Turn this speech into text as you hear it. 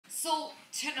So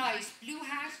tonight, Blue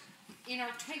Hat, in our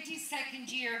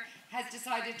 22nd year, has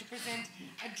decided to present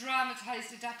a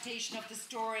dramatised adaptation of the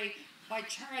story by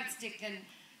Charles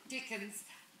Dickens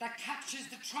that captures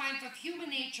the triumph of human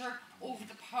nature over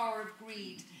the power of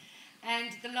greed.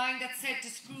 And the line that said to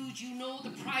Scrooge, "You know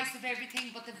the price of everything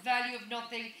but the value of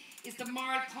nothing," is the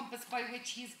moral compass by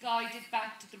which he is guided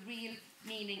back to the real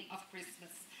meaning of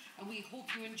Christmas. And we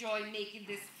hope you enjoy making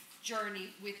this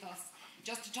journey with us.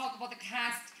 Just to talk about the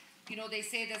cast, you know, they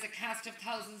say there's a cast of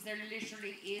thousands. There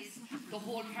literally is. The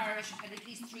whole parish and at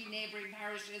least 3 neighbouring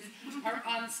parishes are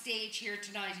on stage here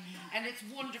tonight. And it's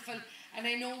wonderful. And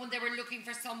I know when they were looking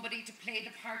for somebody to play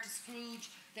the part of Scrooge,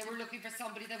 they were looking for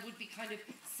somebody that would be kind of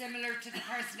similar to the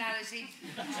personality.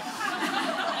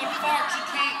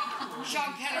 Unfortunately,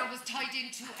 Sean Keller was tied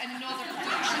into another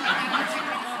production at that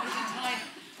particular moment in time.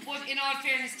 But in all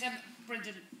fairness to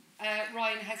Brendan,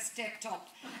 Ryan has stepped up.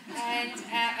 And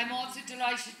I'm also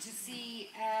delighted to see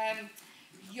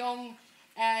young,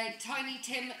 tiny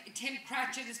Tim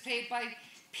Cratchit is played by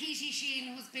Petey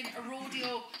Sheen, who's been a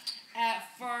rodeo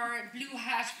for Blue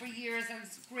Hat for years, and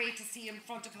it's great to see him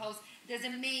front of house. There's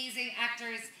amazing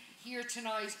actors here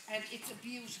tonight, and it's a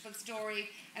beautiful story,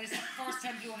 and it's the first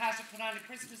time Blue Hat have put on a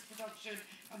Christmas production,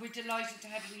 and we're delighted to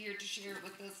have you here to share it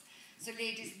with us. So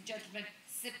ladies and gentlemen,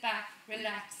 sit back,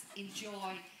 relax,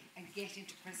 enjoy, and get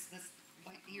into Christmas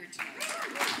right here tonight.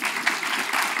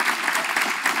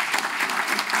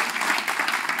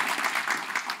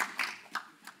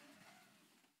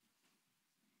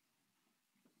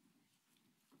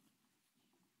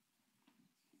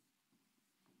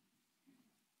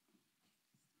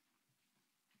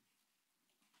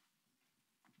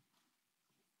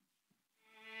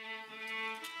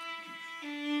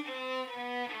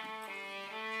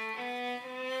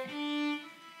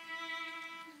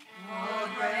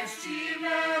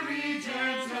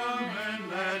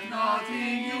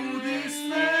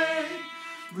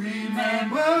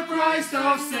 Remember Christ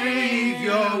our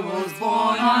Saviour was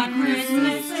born on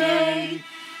Christmas Day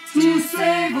to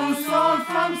save us all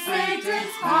from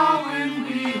Satan's power when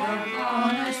we were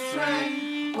gone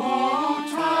astray. Oh,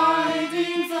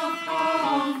 tidings of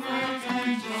comfort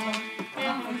and joy,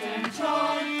 comfort and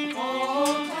joy.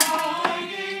 Oh,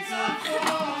 tidings of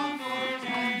comfort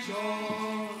and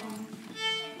joy.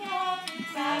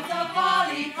 Sounds of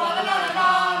holly, fa la la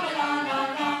la la la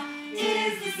la.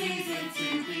 Is the season to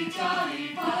be jolly,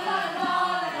 fa la la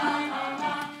la la la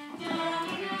la.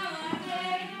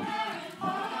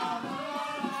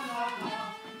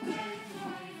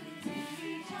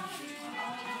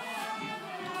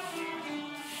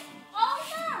 Oh,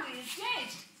 Mary is dead.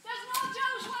 There's no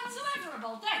doubt whatsoever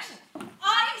about that.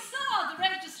 I saw the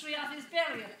registry of his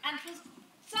burial, and it was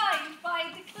signed by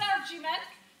the clergyman,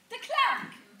 the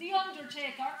clerk, the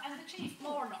undertaker, and the chief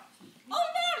mourner. Oh,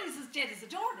 Mary's as dead as a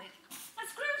doornail. And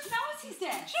Scrooge knows he's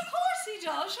dead. Sure, of course he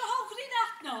does. Sure, how could he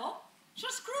not know? Sure,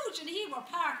 Scrooge and he were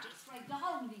partners for like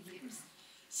how many years?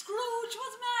 Scrooge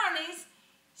was Marley's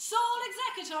sole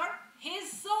executor,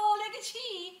 his sole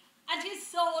legatee, and his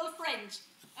sole friend.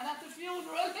 And at the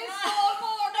funeral, his sole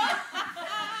mourner.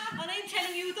 And I'm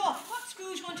telling you though, what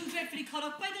Scrooge wasn't too dreadfully cut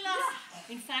up by the lass.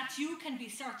 In fact, you can be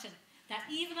certain that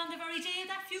even on the very day of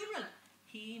that funeral,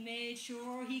 he made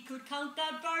sure he could count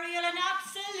that burial an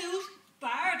absolute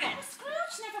bargain. But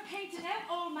Scrooge never painted out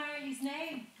old Marley's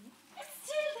name. It's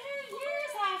still there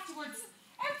years afterwards,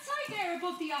 outside there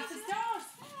above the office doors.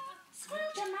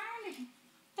 Scrooge and Marley.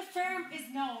 The firm is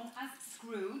known as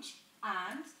Scrooge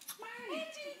and Marley.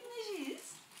 Indeed it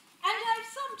is. And I've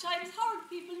sometimes heard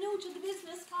people new to the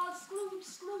business called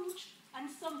Scrooge, and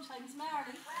sometimes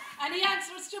Marley. And he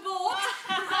answers to both.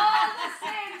 It's all the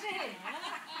same to him.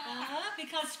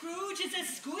 Because Scrooge is a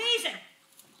squeezing,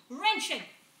 wrenching,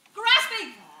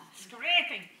 grasping,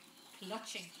 scraping,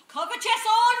 clutching, covetous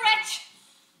old wretch,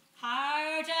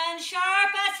 hard and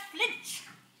sharp as flint,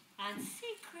 and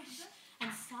secret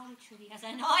and solitary as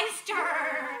an oyster.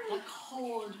 The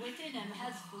cold within him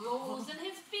has frozen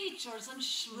his features and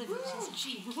shriveled his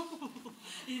cheek.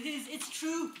 It's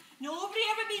true. Nobody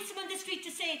ever meets him on the street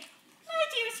to say, "My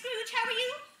dear Scrooge, how are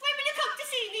you? When will you come to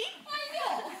see me?" I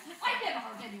know. I've never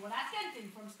heard anyone ask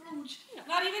anything from Scrooge.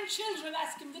 Not even children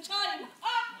ask him the time.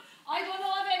 I don't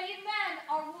know of any man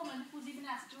or woman who's even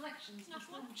asked directions to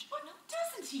Scrooge. But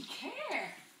doesn't he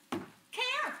care?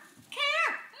 Care.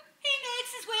 He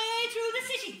makes his way through the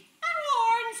city and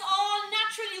warns all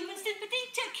natural human sympathy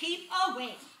to keep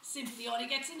away. Sympathy only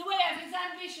gets in the way of his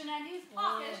ambition and his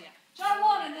pocket. Oh, yeah. They're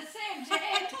one and the same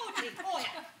day. Totally. Oh,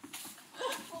 yeah.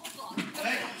 Oh, God.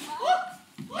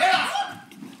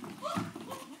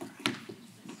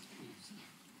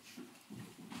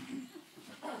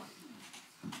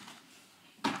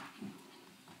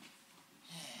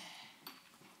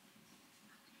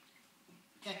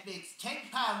 That makes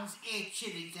 £10, 8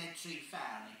 shillings and 3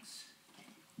 farthings.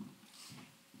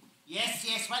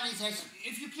 Yes, what is it?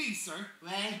 If you please, sir.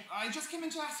 Well? I just came in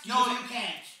to ask you... No, you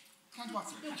can't. Can't what,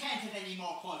 sir? You can't have any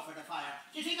more coal for the fire.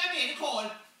 Do you think I made a call?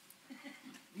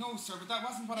 No, sir, but that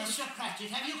wasn't what I was... Mr.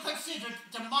 Cratchit, have you considered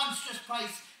the monstrous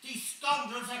price these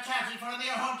scoundrels are charging for a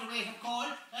mere hundredweight of coal?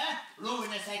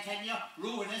 Ruinous, I tell you,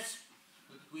 ruinous.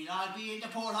 We'll all be in the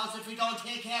poorhouse if we don't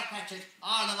take care, Cratchit.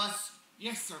 All of us.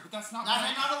 Yes, sir, but that's not... Not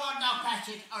another one now,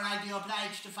 Cratchit, or I'll be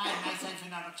obliged to find myself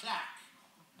another clerk.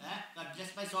 God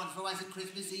bless my son, for wasn't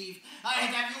Christmas Eve. I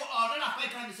had have you ordered off my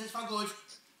premises for good.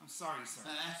 I'm sorry, sir.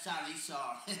 Sorry, sir.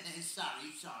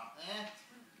 Sorry, sir.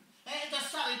 Does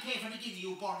Sally pay for the gig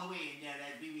you born away in there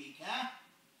every week,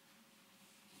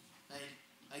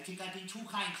 I think I've been too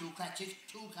kind to you, Cratchit.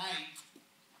 Too kind.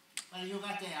 What have you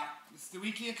got there? It's the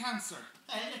weekly account, sir.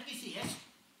 Let me see it.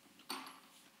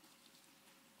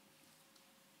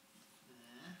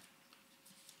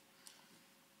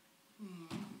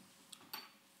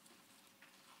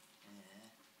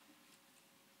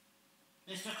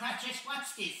 Mr. Cratchit,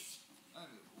 what's this?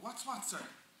 What's what, sir?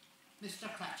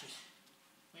 Mr. Cratchit,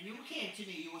 when you came to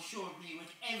me, you assured me with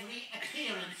every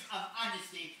appearance of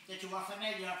honesty that you were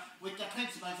familiar with the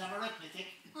principles of arithmetic.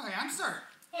 I am, sir.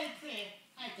 Well, pray,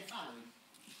 add the following.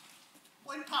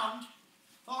 £1,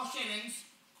 4 shillings,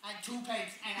 and 2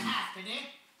 pence and a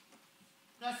halfpenny,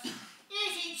 plus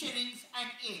 18 shillings and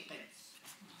 8 pence.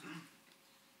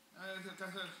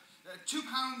 £2,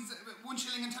 1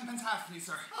 shilling and 10 pence halfpenny,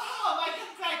 sir. Oh, my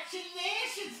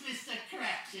congratulations, Mr.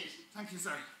 Cratchit. Thank you,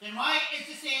 sir. Then why is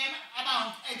the same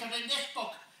amount entered in this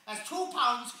book as £2,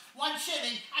 1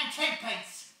 shilling and 10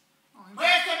 pence?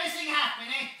 Where's the missing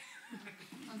halfpenny?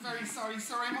 I'm very sorry,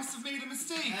 sir. I must have made a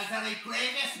mistake. A very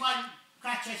grievous one,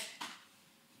 Cratchit.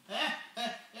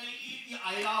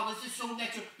 I always assumed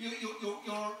that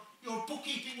your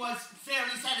bookkeeping was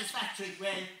fairly satisfactory.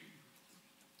 Well,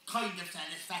 kind of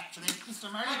satisfactory.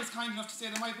 Mr. Marley was kind enough to say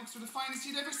that my books were the finest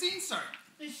he'd ever seen, sir.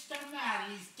 Mr.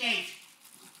 Marley's dead.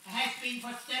 Has been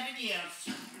for 7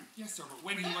 years. Yes, sir, but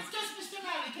when he was... Does Mr.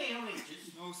 Marley pay your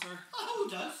wages? No, sir. Who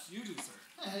does? You do, sir.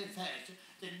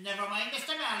 Then never mind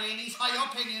Mr. Marley and his high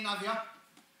opinion of you.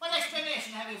 What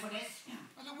explanation have you for this?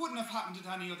 Well, it wouldn't have happened at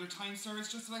any other time, sir.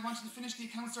 It's just that I wanted to finish the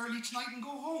accounts early tonight and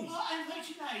go home. Oh, and why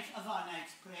tonight of all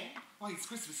nights, pray? Why, it's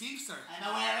Christmas Eve, sir. I'm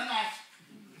aware of that.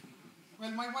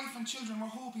 Well, my wife and children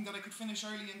were hoping that I could finish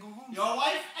early and go home. Your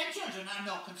wife and children are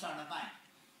no concern of mine.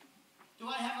 Do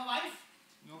I have a wife?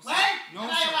 No, sir. Well, no, am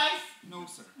sir. I a wife? No,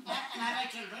 sir. And have I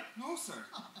children? No, sir.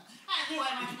 And do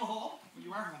I want to go home? Well,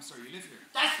 you are home, sir. You live here.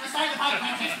 That's beside the point,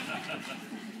 Patrick.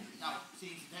 Now,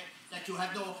 seems that you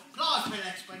have no plausible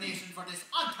explanation for this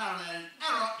unparalleled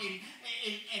error in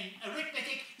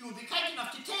arithmetic, you will be kind enough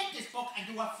to take this book and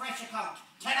do a fresh account.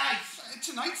 Tonight.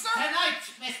 Tonight, sir? Tonight,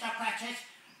 Mr. Cratchit.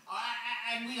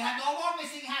 And we'll have no more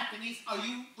missing halfpennies, or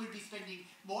you will be spending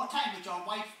more time with your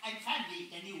wife and family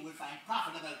than you will find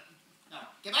profitable. Now,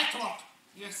 get back to work.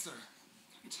 Yes, sir.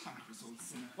 Thank goodness, old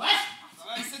sinner. What?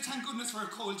 I said thank goodness for a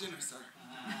cold dinner, sir.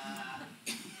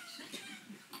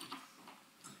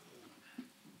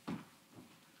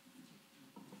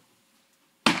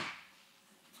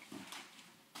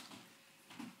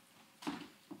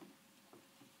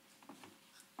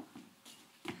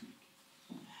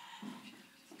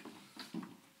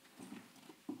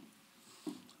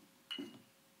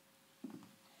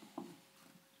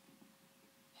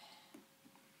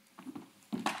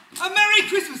 A Merry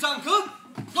Christmas, Uncle!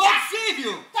 God save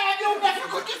you! Damn you, never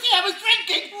could you see I was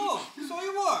drinking! Oh, so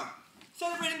you were.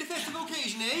 Celebrating the festive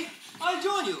occasion, eh? I'll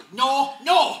join you. No!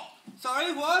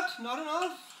 Sorry, what? Not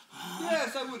enough?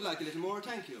 Yes, I would like a little more,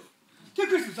 thank you. To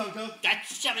Christmas, Uncle. That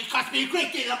sherry cost me a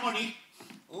great deal of money.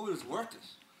 Oh, it was worth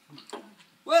it.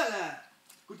 Well,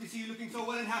 good to see you looking so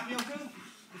well and happy, Uncle.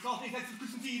 It's awfully festive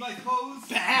Christmas Eve, I suppose.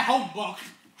 Bah, humbug.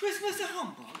 Christmas a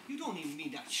humbug? You don't even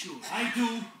mean that, sure. I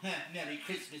do. Merry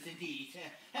Christmas indeed.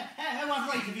 What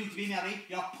right have you to be merry?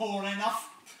 You're poor enough.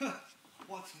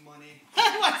 What's money?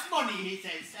 What's money, he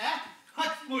says.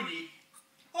 What's money?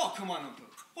 Oh, come on, Uncle.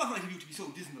 What right have you to be so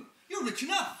dismal? You're rich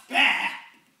enough. Bah!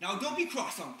 Now, don't be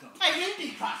cross, Uncle. I will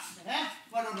be cross.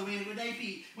 What other way would I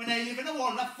be when I live in a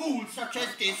world of fools such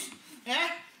as this?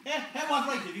 What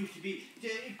right have you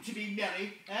to be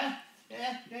merry?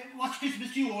 What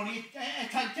Christmas do you only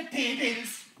time to pay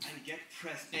bills? And get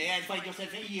pressed. And find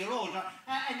yourself a year older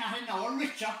and not an hour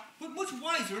richer. But much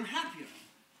wiser and happier.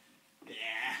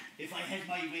 If I had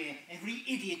my way, every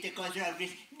idiot that goes around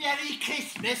with Merry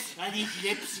Christmas on his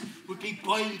lips would be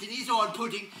boiled in his own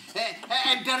pudding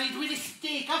and buried with a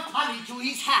stake of holly to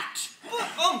his hat. But,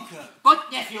 Uncle!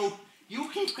 But, nephew, You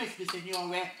keep Christmas in your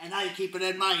way, and I'll keep it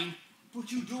in mine.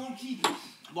 But you don't keep it.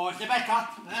 More's the better.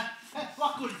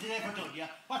 What good has it ever done you?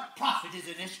 What profit is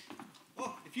in it?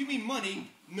 Oh, if you mean money,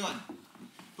 none.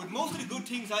 But most of the good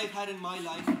things I've had in my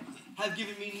life have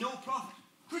given me no profit,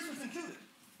 Christmas included.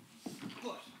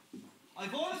 But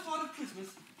I've always thought of Christmas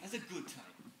as a good time.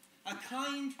 A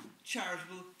kind,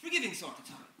 charitable, forgiving sort of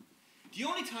time. The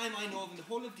only time I know of in the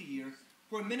whole of the year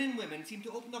where men and women seem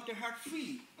to open up their heart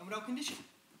freely and without condition.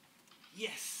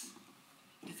 Yes,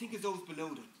 to think of those below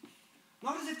them.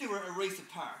 Not as if they were a race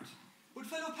apart, but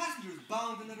fellow passengers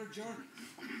bound on other journeys.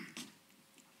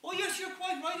 Oh yes, you're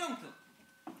quite right, Uncle.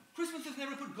 Christmas has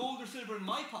never put gold or silver in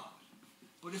my pocket,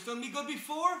 but it's done me good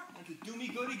before and to do me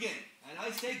good again. And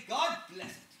I say, God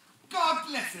bless it. God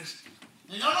bless it.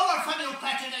 There's no more from you,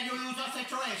 Cratchit, and you lose your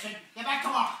situation. Get back to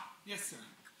work. Yes, sir.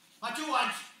 What do you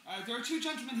want? There are 2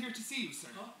 gentlemen here to see you, sir.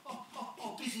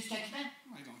 Oh, business gentlemen?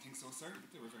 I don't think so, sir.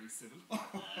 They were very civil. Well,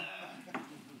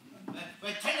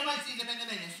 tell them I'll see them in a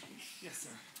minute. Yes,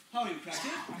 sir. How are you,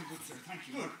 Cratchit? I'm good, sir. Thank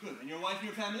you. Good, good. And your wife and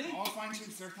your family? All fine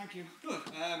too, sir. Thank you. Good.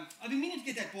 I've been meaning to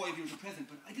get that boy of yours a present,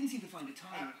 but I didn't seem to find the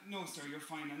time. No, sir. You're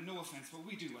fine, and no offence, but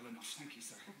we do well enough. Thank you,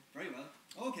 sir. Very well.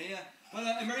 Okay, well,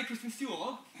 a Merry Christmas to you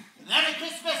all. Merry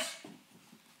Christmas!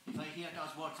 If I hear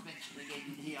those words mentioned again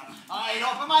in here,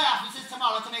 I'll open my offices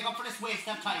tomorrow to make up for this waste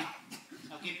of time.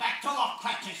 Now get back to work,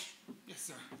 Cratchit. Yes,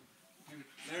 sir.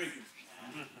 Merry Christmas.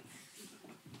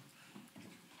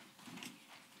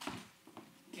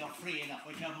 You're free enough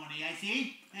with your money, I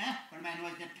see. For a man who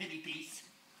hasn't a penny piece.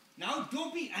 Now,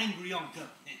 don't be angry, Uncle.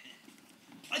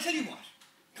 I tell you what.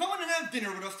 Come on and have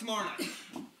dinner with us tomorrow night.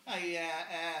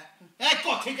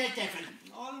 Go to the devil.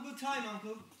 All in good time,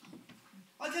 Uncle.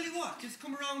 I'll tell you what. Just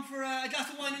come around for a glass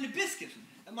of wine and a biscuit.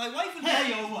 And my wife will...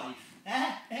 Your wife?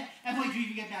 And why did you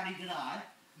even get married at all?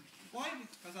 Why?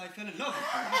 Because I fell in love with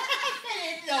her. I fell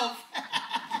in love.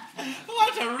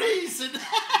 What a reason.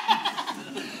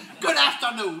 Good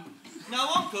afternoon.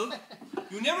 Now, Uncle,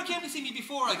 you never came to see me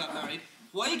before I got married.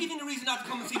 Why are you giving a reason not to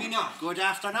come and see me now? Good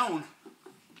afternoon.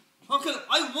 Uncle,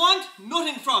 I want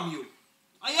nothing from you.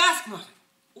 I ask nothing.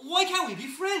 Why can't we be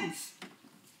friends?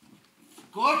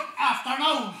 Good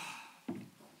afternoon.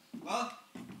 Well,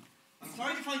 I'm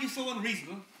sorry to find you so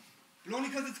unreasonable, but only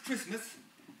because it's Christmas,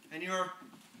 and you're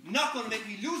not going to make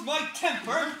me lose my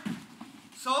temper.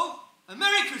 So, a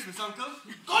Merry Christmas, Uncle.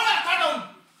 Good afternoon.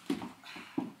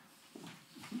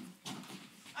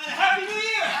 And a Happy New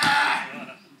Year!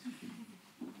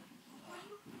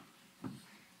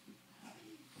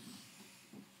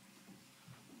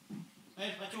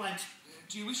 What do you want?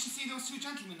 Do you wish to see those 2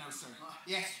 gentlemen now, sir?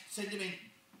 Yes, send them in.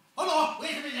 Oh no,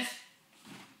 wait a minute.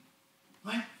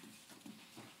 What?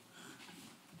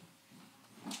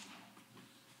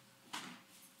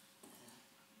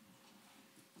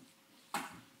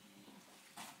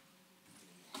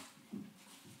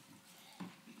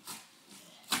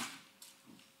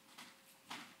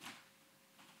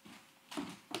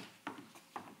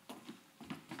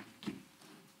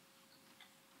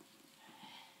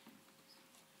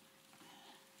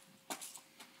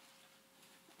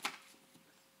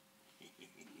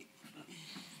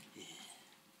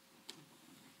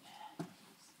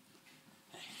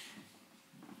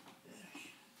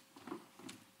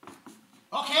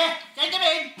 Okay, take them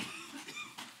in.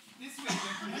 This way,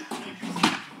 gentlemen.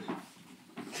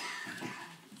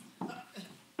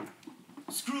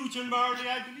 Scrooge and Marley,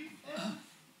 I believe.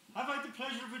 Have I the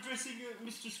pleasure of addressing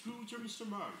Mr. Scrooge or Mr.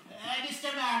 Marley?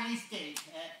 Mr. Marley's dead.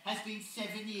 Has been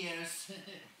 7 years.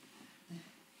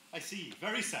 I see.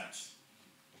 Very sad.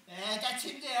 That's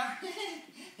him there.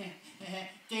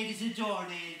 Dead as a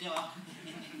doornail, dog.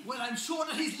 Well, I'm sure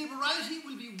that his liberality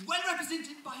will be well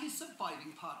represented by his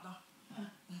surviving partner.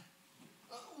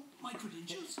 My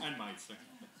credentials? And mine, sir.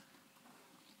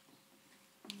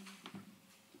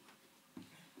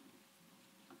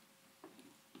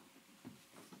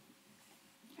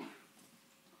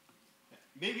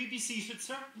 May we be seated,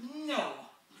 sir? No.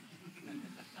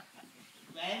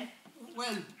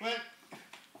 Well,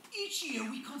 each year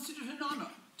we consider it an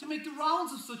honour to make the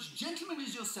rounds of such gentlemen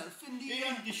as yourself in the...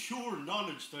 And the sure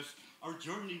knowledge that our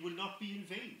journey will not be in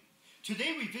vain.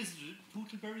 Today we visited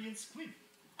Pootleberry and Squib.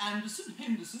 Anderson,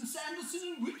 Henderson,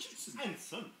 Sanderson and Richardson. And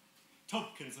son.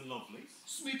 Tubkins and Lovelace.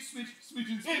 Smith and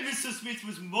Smith. Hey, Mr. Smith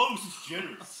was most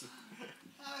generous.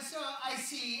 So I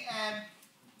see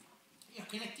you're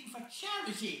collecting for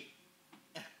charity.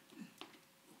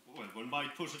 Well, one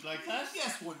might put it like that.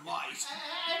 Yes, one might.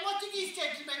 And what did these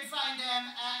gentlemen find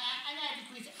an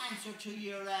adequate answer to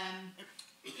your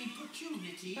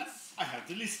importunities? I have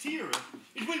the list here.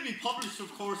 It will be published,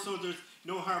 of course, so there's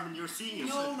no harm in your seeing us.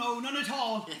 No, none at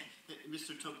all.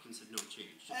 Mr. Tupkin said no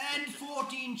change. And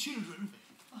 14 children.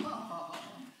 On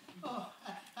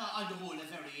the whole, a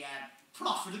very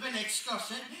profitable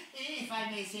excursion, if I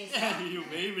may say so. You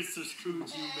may, Mr.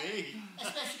 Scrooge, you may.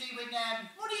 Especially when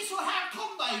money is so hard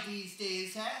come by these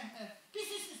days.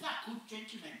 Business is not good,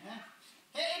 gentlemen.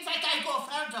 In fact, I go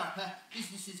further.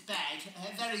 Business is bad,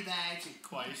 very bad.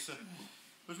 Quite.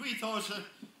 But we thought,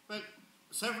 well,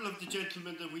 several of the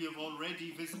gentlemen that we have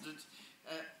already visited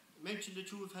mentioned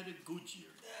that you have had a good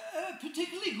year.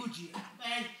 Particularly good year.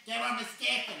 Well, they were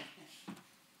mistaken.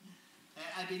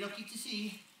 I'd be lucky to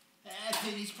see a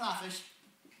penny's profit.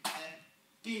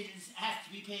 Bills have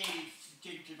to be paid,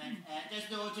 gentlemen.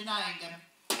 There's no denying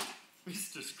them.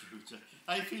 Mr. Scrooge,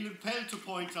 I feel impelled to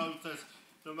point out that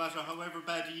no matter however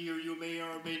bad a year you may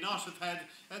or may not have had,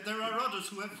 there are others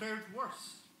who have fared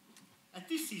worse. At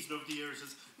this season of the year, it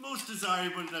is most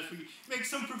desirable that we make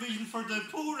some provision for the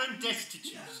poor and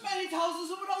destitute. Many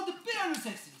thousands are without the bare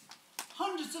necessities.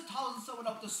 Hundreds of thousands are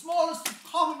without the smallest of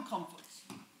common comforts.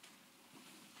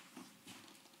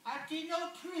 Are there no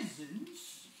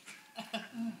prisons?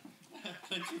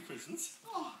 Plenty of prisons.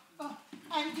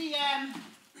 And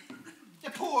the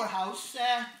poorhouse,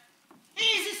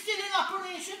 is it still in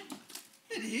operation?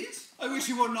 It is. I wish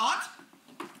you were not.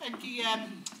 And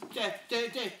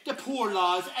the poor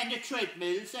laws and the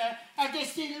treadmills, are they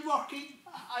still working,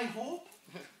 I hope?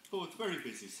 Both very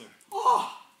busy, sir.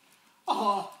 Oh,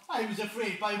 I was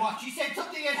afraid by what you said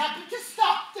something had happened to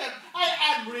stop them. I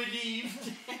am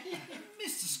relieved.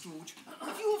 Mr. Scrooge,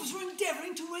 a few of us were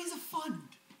endeavouring to raise a fund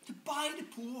to buy the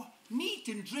poor meat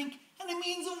and drink and a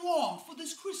means of warmth for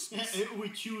this Christmas. We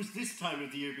choose this time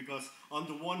of the year because on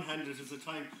the one hand it is a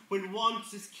time when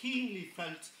want is keenly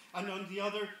felt, and on the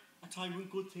other, a time when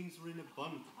good things are in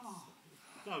abundance.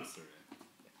 Now, sir,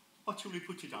 what shall we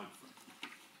put you down for?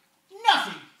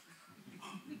 Nothing.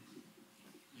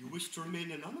 You wish to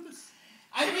remain anonymous?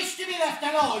 I wish to be left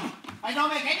alone. I don't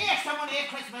make any extra money at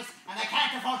Christmas, and I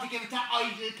can't afford to give it to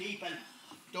idle people.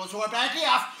 Those who are badly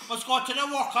off must go to the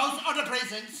workhouse or the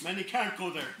prisons. Many can't go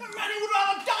there. Many would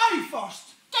rather die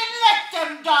first. Then let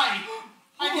them die.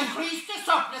 And increase the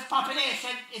surplus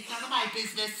population. It's none of my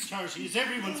business. Charity is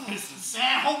everyone's business.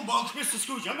 Humbug. Mr.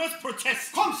 Scrooge, I must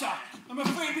protest. Come, sir. I'm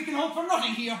afraid we can hope for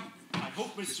nothing here. I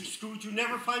hope, Mr. Scrooge, you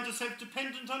never find yourself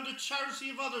dependent on the charity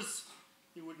of others.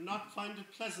 You would not find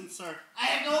it pleasant, sir. I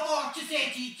have no more to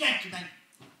say to you, gentlemen.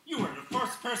 You are the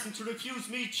first person to refuse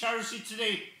me charity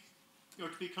today. You're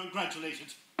to be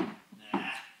congratulated.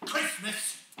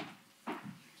 Christmas.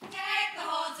 Take the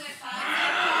horses,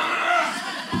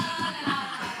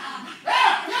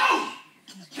 You!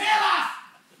 Kill off!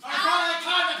 Or I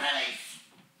call the police.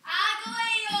 I'll go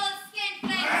away, you old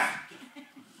skinflint.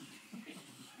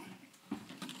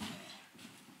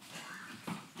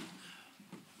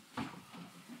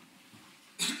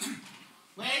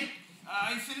 Well,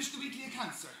 I finished the weekly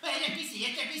account, sir. well, let me see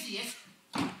it.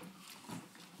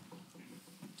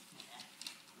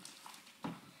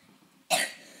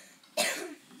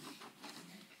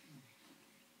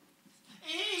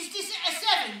 Is this a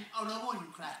 7 or a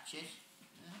 1, Cratchit?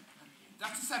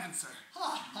 That's a 7, sir.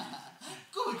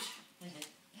 Good.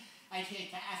 I think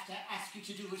I have to ask you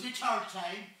to do it a third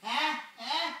time. Huh?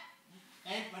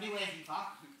 What are you waiting for?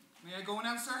 May I go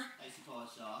now, sir? I suppose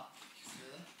so.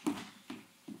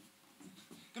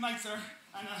 Good night, sir.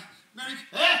 And, Merry...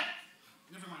 Huh?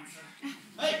 Never mind, sir.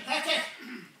 Hey, Cratchit!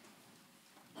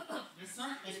 Yes,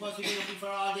 sir? I suppose you'll be looking for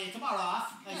all day tomorrow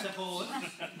off, I suppose.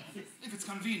 If it's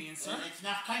convenient, sir. Well, it's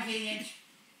not convenient,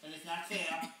 and it's not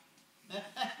fair.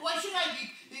 Why should I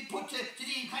be put to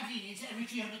the inconvenience every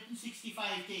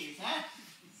 365 days, huh?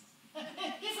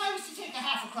 If I was to take a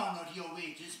half a crown out of your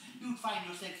wages, you'd find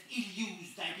yourself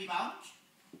ill-used, I'd be bound.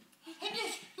 And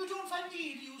yet, you don't find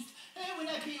me ill-used when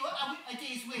I pay you a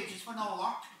day's wages for no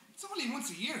work. It's only once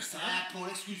a year, sir. Poor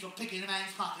excuse for picking a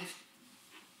man's pocket.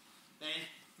 Well,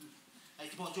 I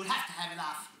suppose you'll have to have it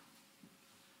off.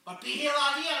 But be here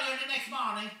all the earlier the next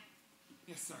morning.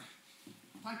 Yes, sir.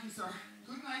 Thank you, sir.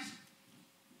 Good night.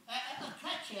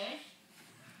 Cratchit?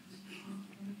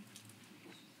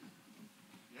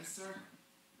 Yes, sir.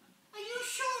 Are you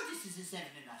sure this is a 7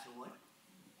 and not a 1?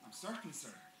 I'm certain,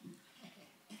 sir.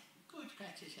 Good,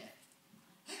 Cratchit.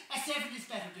 A 7 is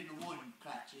better than a 1,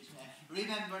 Cratchit.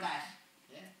 Remember that.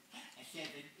 A 7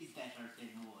 is better than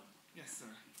a 1. Yes,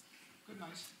 sir. Good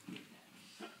night.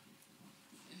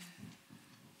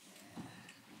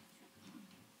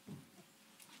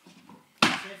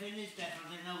 7 is better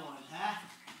than a 1, huh?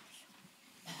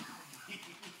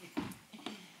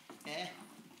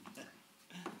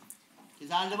 Is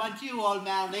all I want you, old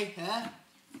Marley, huh?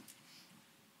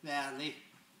 Verily.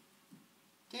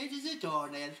 Dead as a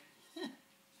doornail.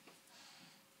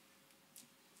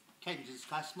 Candles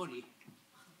cost money.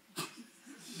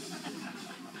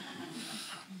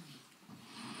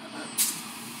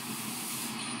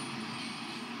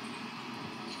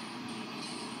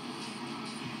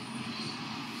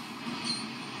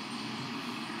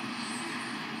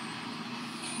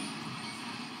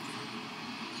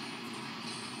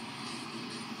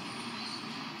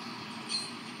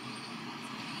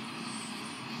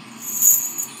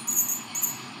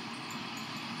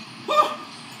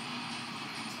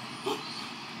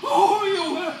 Who are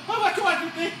you? What do you want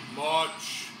with me?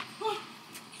 Much.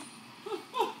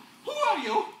 Who are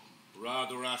you?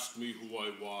 Rather ask me who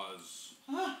I was.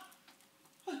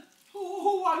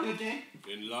 Who are you then?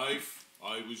 In life,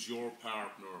 I was your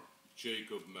partner,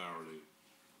 Jacob Marley.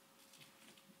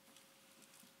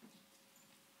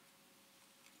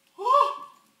 Oh!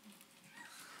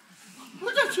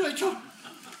 Well, that's right, so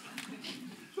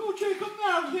Jacob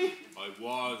Marley. I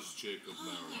was Jacob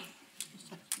Marley.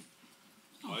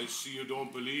 I see you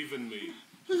don't believe in me.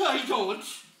 I don't.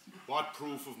 What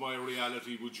proof of my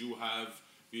reality would you have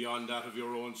beyond that of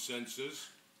your own senses?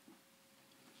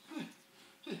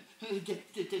 The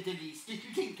least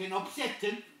little thing can upset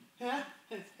them.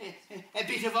 A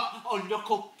bit of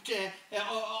undercooked,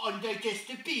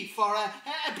 undigested beef, or a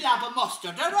blab of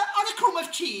mustard, or a crumb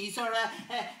of cheese, or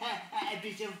a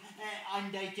bit of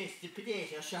undigested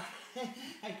potato, sure.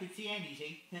 I could see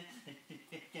anything.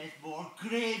 There's more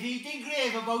gravy than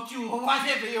grave about you, or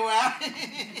whatever you are.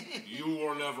 You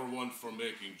were never one for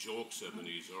making jokes,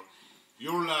 Ebenezer.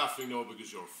 You're laughing now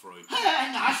because you're frightened.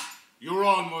 I'm not. You're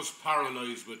almost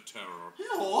paralyzed with terror.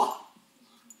 No.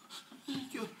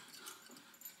 Do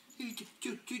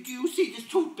you see this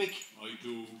toothpick? I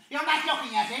do. You're not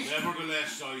looking at it.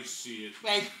 Nevertheless, I see it.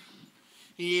 Well,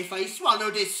 if I swallow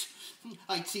this,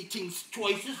 I'd see things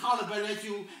twice as horrible as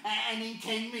you, and in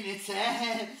 10 minutes,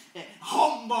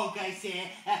 humbug, I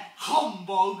say,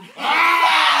 humbug.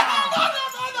 Ah!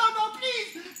 No,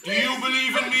 please. Do you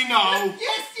believe in me now?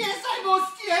 Yes, I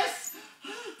must, yes.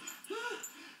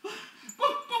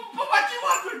 But what do you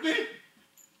want with me?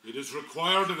 It is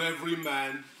required of every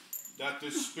man that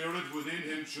the spirit within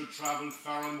him should travel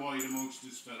far and wide amongst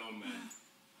his fellow men.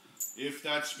 If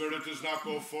that spirit does not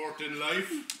go forth in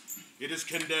life, it is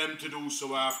condemned to do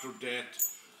so after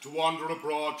death, to wander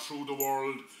abroad through the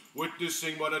world,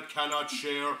 witnessing what it cannot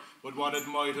share, but what it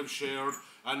might have shared,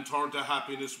 and turn to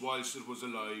happiness whilst it was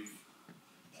alive.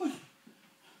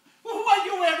 Why do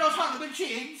you wear those horrible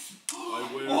chains? I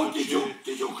wear the chains.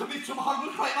 Did you commit some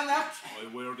horrible crime on that?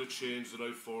 I wear the chains that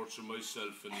I forged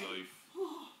myself in life.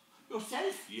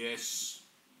 Yourself? Yes.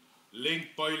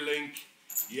 Link by link,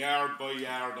 yard by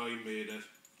yard, I made it.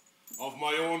 Of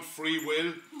my own free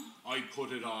will, I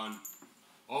put it on.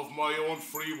 Of my own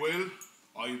free will,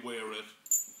 I wear it.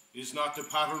 Is not the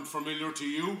pattern familiar to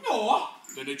you? No.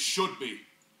 Then it should be.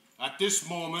 At this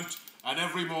moment, and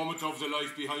every moment of the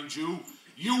life behind you,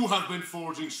 you have been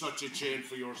forging such a chain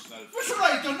for yourself. But sure,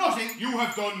 I've done nothing. You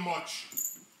have done much.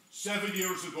 7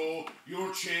 years ago,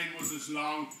 your chain was as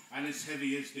long and as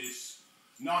heavy as this.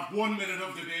 Not 1 minute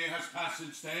of the day has passed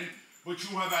since then, but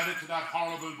you have added to that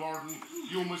horrible burden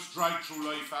you must drag through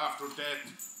life after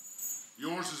death.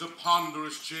 Yours is a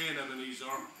ponderous chain, Ebenezer.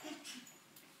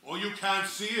 Oh, you can't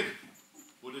see it,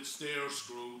 but it's there,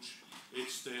 Scrooge.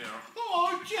 It's there.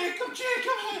 Oh, Jacob,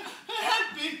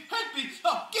 help me.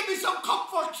 Oh, give me some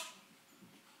comfort.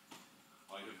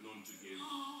 I have none to give.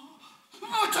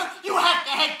 But you have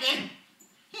to help me.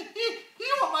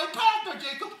 You are my partner,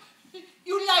 Jacob.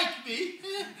 You like me.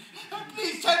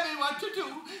 Please tell me what to do.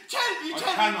 Tell me. I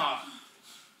cannot.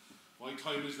 My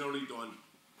time is nearly done.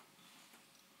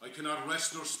 I cannot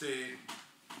rest nor stay.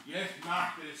 Yet,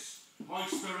 mark this. My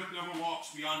spirit never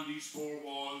walks beyond these four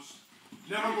walls.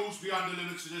 Never moves beyond the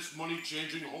limits of this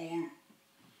money-changing hole.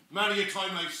 Many a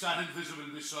time I've sat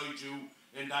invisible beside you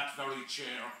in that very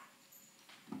chair.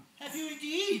 Have you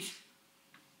indeed?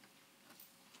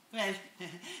 Well,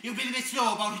 you've been a bit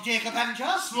slow about it, Jacob, haven't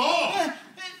you? Slow?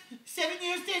 7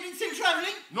 years dead and still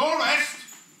travelling? No rest,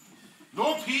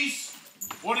 no peace,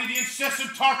 only the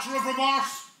incessant torture of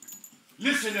remorse.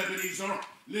 Listen, Ebenezer,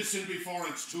 listen before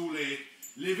it's too late.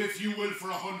 Live if you will for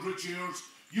 100 years,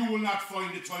 you will not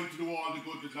find the time to do all the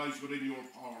good that lies within your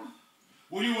power.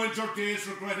 Will you end your days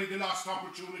regretting the lost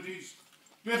opportunities,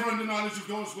 bitter in the knowledge of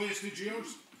those wasted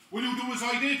years? Will you do as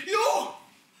I did? You?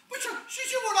 But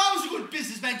you were always a good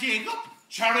businessman, Jacob.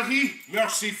 Charity,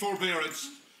 mercy, forbearance.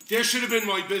 They should have been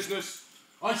my business.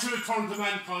 I should have turned to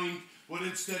mankind But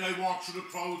instead I walked through the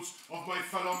crowds of my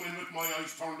fellow men with my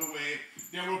eyes turned away.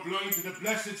 They were blind to the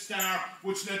blessed star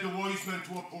which led the wise men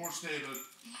to a poor stable.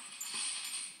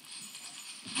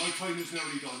 My time is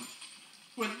nearly done.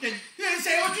 Well, then,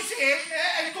 say what you say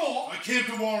and go. I came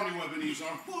to warn you, Ebenezer.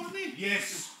 Warn me?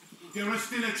 Yes. There is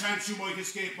still a chance you might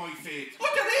escape my fate.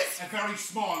 What there is? A very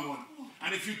small one.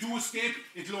 And if you do escape,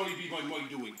 it'll only be by my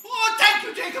doing. Oh, thank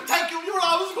you, Jacob, thank you. You were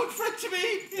always a good friend to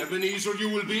me. Ebenezer, you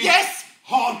will be... Yes.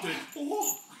 Haunted.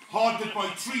 Oh. Haunted by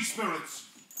 3 spirits.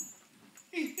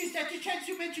 Is that the chance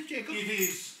you mentioned, Jacob? It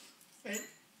is. Well,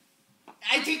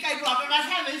 I think I'd rather not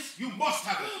have it. You must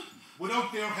have it.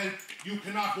 Without their help, you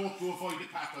cannot hope to avoid the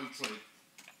path I tread.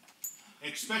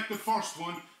 Expect the first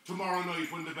one tomorrow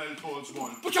night when the bell tolls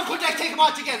 1. But you couldn't take them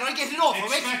all together and get it over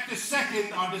with. Expect the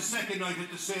second on the second night at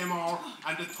the same hour,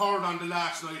 and the third on the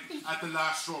last night at the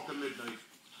last stroke of midnight.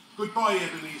 Goodbye,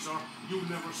 Ebenezer. You'll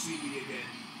never see me again.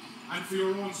 And for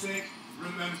your own sake,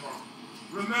 remember.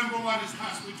 Remember what has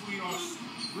passed between us.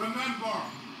 Remember.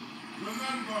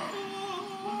 Remember.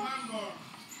 Remember.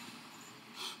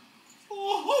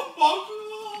 Oh, humbug.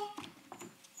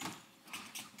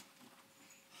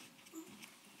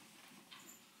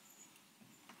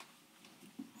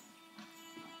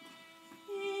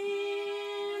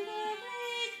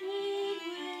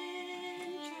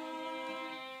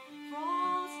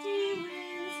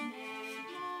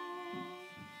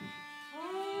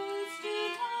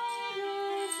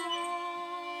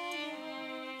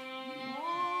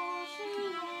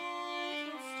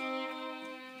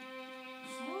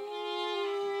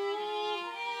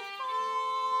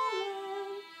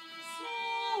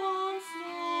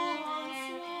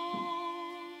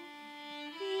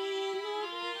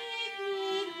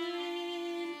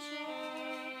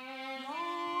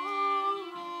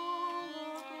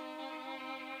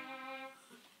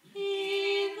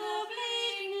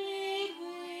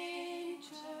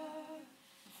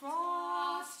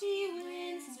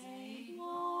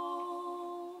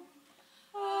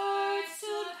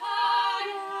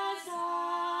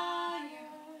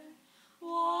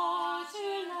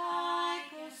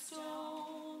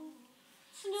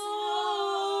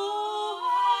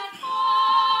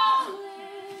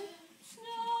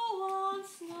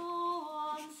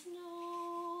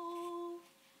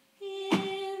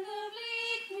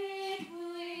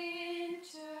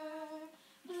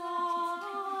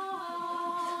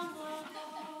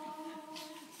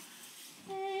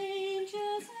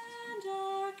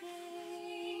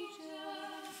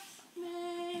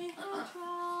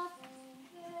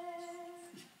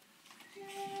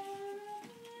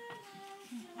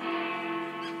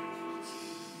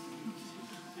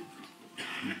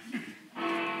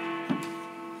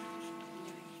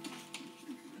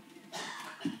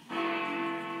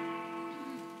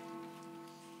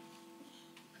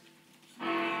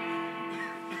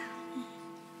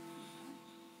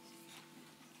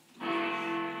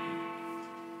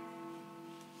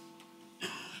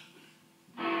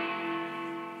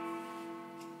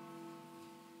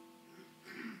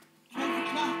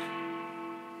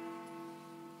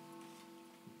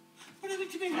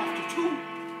 To be after 2.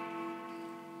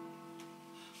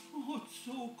 Oh, it's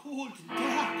so cold and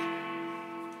dark.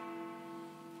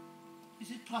 Is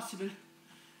it possible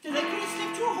that I could have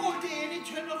slept through a whole day and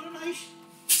into another night?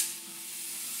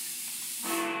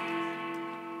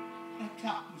 That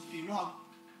clock must be wrong.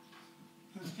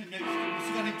 The next one must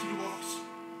have gone into the works.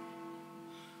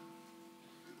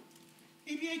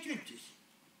 Maybe I dreamt it.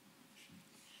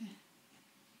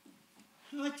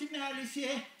 What did Marley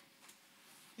say?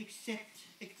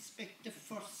 Expect the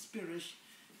first spirit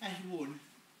at 1.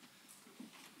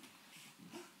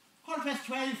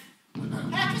 12:15.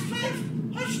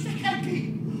 12:30. Hush, that can't be.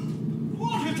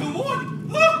 1:45.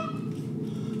 Oh.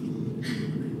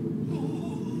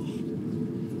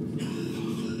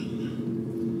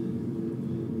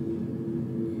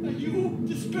 Are you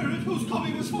the spirit whose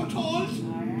coming was foretold?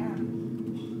 I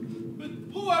am. But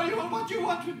who are you and what do you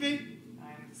want with me?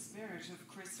 I am the spirit of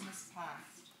Christmas past.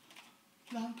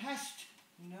 Long past?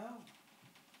 No.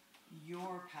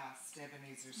 Your past,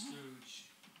 Ebenezer Scrooge.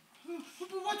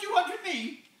 But what do you want with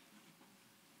me?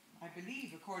 I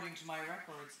believe, according to my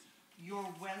records, your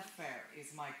welfare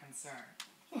is my concern.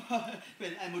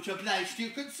 Well, I'm much obliged to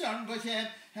your concern, but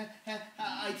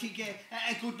I think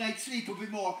a good night's sleep will be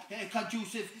more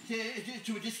conducive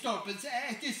to a disturbance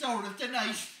at this hour of the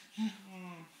night.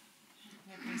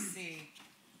 Let me see.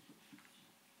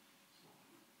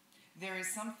 There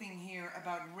is something here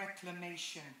about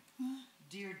reclamation.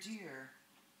 Dear, dear.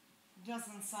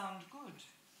 Doesn't sound good.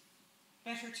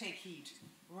 Better take heed.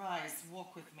 Rise,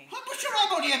 walk with me. But sure,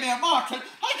 I'm only a mere mortal.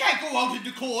 I can't go out in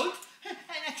the cold. And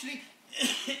actually,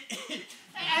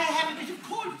 I have a bit of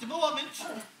cold at the moment.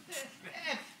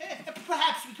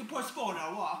 Perhaps we could postpone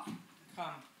our walk.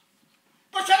 Come.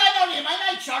 But shall I not in my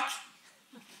night shirt?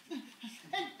 And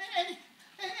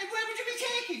where would you be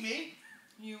taking me?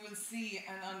 You will see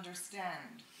and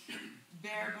understand.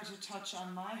 Bear but a touch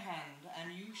on my hand,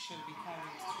 and you shall be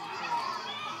carried through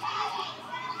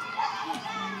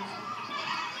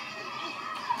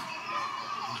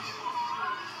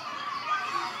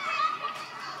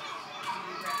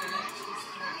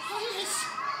Oh, yes.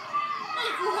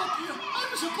 I grew up here. I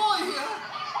was a boy here.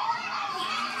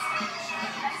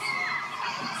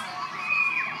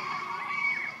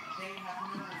 They have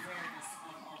no awareness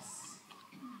of us.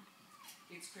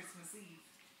 It's Christmas Eve.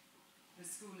 The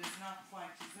school is not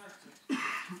quite deserted.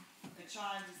 The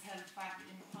child is held back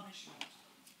in punishment,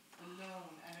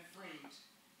 alone and afraid.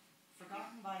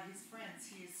 Forgotten by his friends,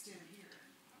 he is still here.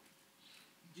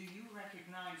 Do you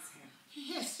recognize him?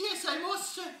 Yes, I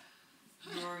must.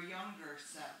 Your younger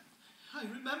self. I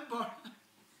remember.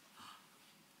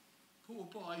 Poor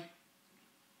boy.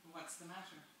 What's the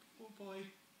matter? Poor boy.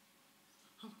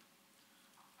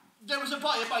 There was a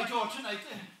boy at my door tonight.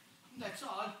 That's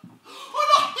all. Oh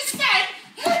no, it's Fan!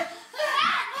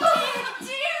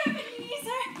 Dear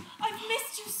Ebenezer, I've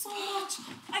missed you so much.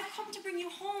 I've come to bring you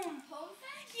home. Home,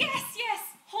 Fan? Yes,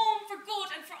 home for good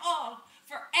and for all.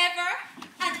 Forever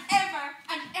and ever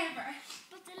and ever.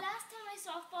 But the last time I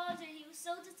saw Father, he was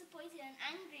so disappointed and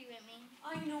angry with me.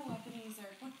 I know,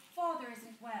 Ebenezer, but Father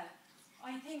isn't well.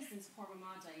 I think since poor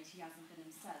Mama died, he hasn't been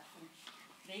himself, and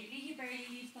lately he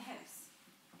barely leaves the house.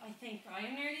 I think I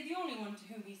am nearly the only one to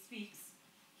whom he speaks.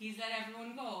 He's let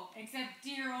everyone go, except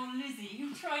dear old Lizzie,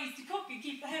 who tries to cook and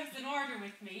keep the house in order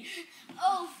with me.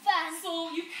 Oh, Fan.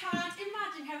 So you can't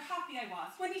imagine how happy I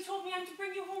was when he told me I'm to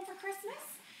bring you home for Christmas.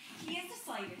 He has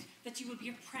decided that you will be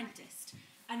apprenticed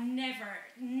and never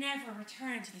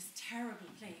return to this terrible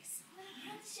place. But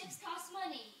apprenticeships cost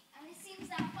money, and it seems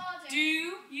that Father... Do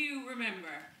you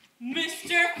remember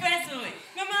Mr. Fezoy,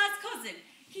 Mama's cousin?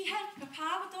 He helped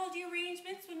Papa with all the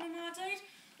arrangements when Mama died.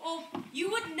 Oh,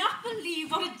 you would not believe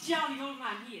what a jolly old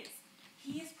man he is.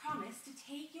 He has promised to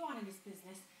take you on in his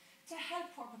business to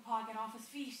help poor Papa get off his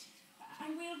feet.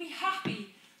 And we'll be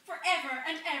happy forever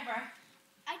and ever.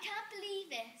 I can't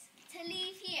believe it. To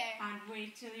leave here. And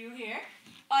wait till you hear.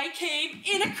 I came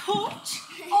in a coach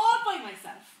all by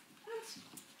myself. And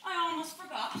I almost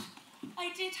forgot.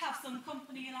 I did have some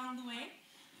company along the way.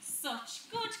 Such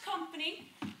good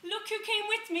company. Look who came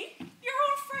with me. Your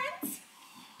old friends.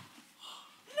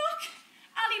 Look,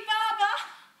 Alibaba.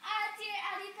 Ah, dear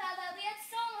Alibaba, we had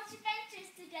so much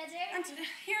adventures together. And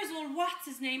here's old what's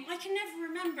his name. I can never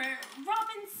remember.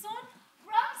 Robinson?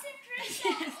 Robinson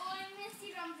Crusoe. Oh, I miss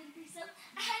you, Robinson Crusoe.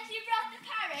 And you brought the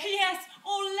parrot. Yes,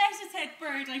 old lettuce head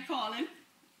bird, I call him.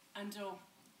 And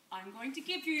I'm going to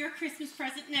give you your Christmas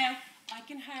present now. I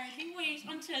can hardly wait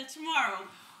until tomorrow.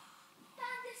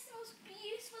 Fan, this is the most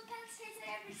beautiful pencil case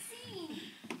I've ever seen.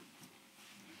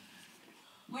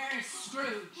 Where's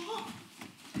Scrooge?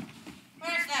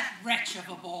 Where's that wretch of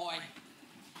a boy?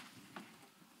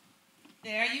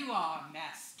 There you are,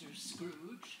 Master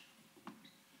Scrooge.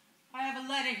 I have a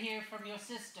letter here from your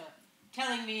sister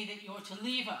telling me that you're to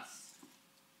leave us.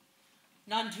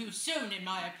 None too soon, in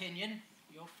my opinion.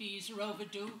 Your fees are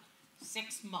overdue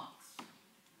 6 months.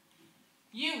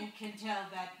 You can tell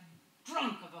that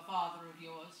drunk of a father of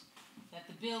yours that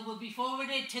the bill will be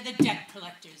forwarded to the debt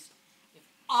collectors if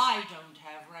I don't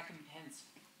have recompense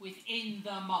within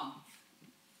the month.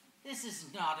 This is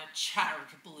not a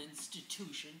charitable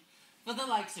institution for the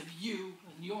likes of you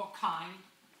and your kind,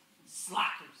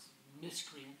 slackers,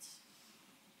 miscreants.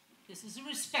 This is a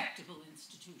respectable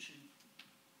institution.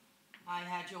 I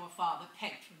had your father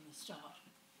pegged from the start,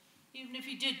 even if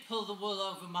he did pull the wool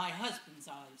over my husband's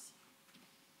eyes.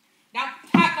 Now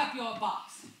pack up your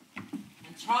box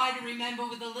and try to remember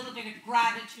with a little bit of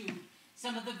gratitude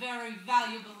some of the very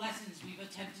valuable lessons we've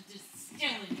attempted to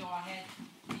instill in your head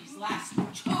these last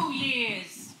 2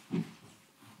 years.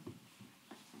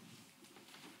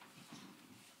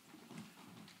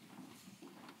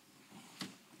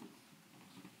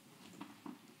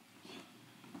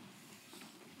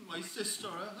 My sister,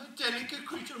 a delicate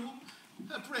creature whom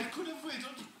a breath could have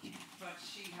withered. But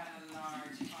she had a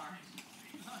large heart.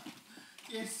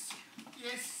 Yes,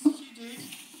 she did.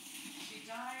 She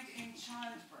died in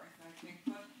childbirth, I think,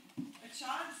 but a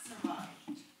child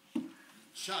survived.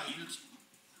 Child?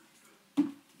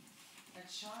 A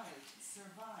child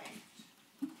survived.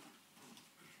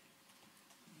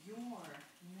 Your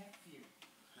nephew.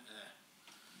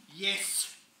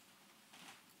 Yes.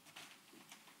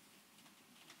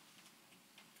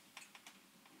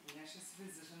 Let us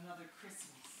visit another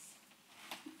Christmas.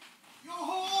 Yo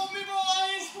ho, me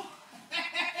boys!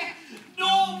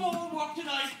 No more work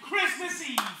tonight, Christmas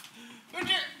Eve. But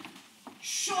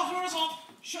shutters up,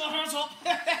 shutters up.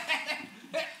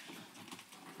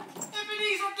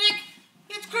 Ebenezer Dick,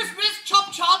 it's Christmas,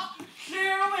 chop chop,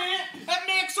 clear away and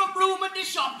make some room in the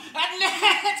shop and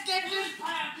let's get this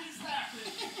party started.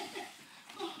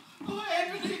 Oh,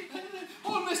 Ebony,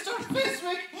 oh, Mr.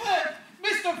 Fiswick,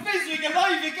 Mr. Fiswick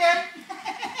alive again.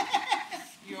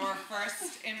 Your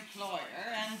first employer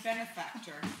and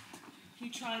benefactor. He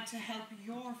tried to help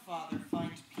your father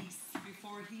find peace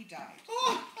before he died.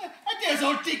 Oh, and there's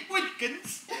old Dick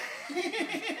Wilkins.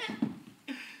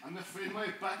 I'm afraid my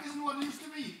back isn't what it used to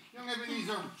be, young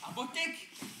Ebenezer. But Dick,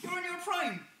 you're in your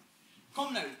prime.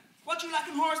 Come now, what you lack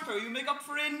in horsepower you make up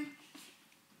for in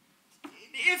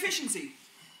efficiency.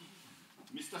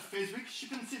 Mr. Fiswick should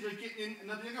consider getting in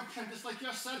another young apprentice like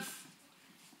yourself.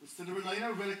 Instead of relying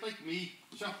on a relic like me,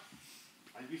 sure,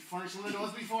 I'll be furnished one of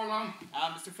those before long.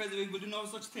 Mr. Fezziwig will do no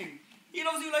such thing. He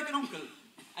loves you like an uncle,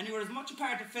 and you are as much a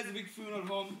part of Fezziwig's funeral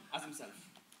home as himself.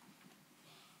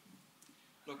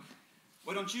 Look,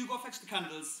 why don't you go fetch the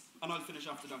candles, and I'll finish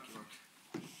off the donkey work.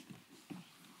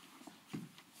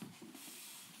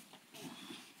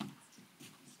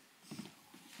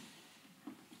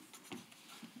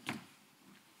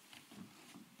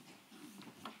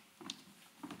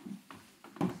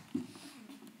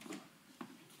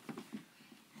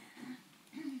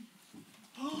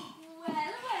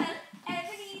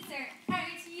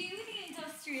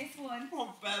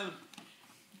 Oh, Belle,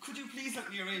 could you please help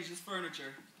me arrange this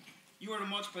furniture? You are a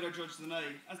much better judge than I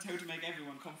as to how to make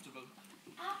everyone comfortable.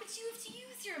 But you have to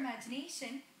use your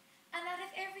imagination and not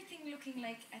have everything looking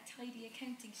like a tidy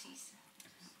accounting sheet.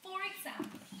 For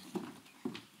example,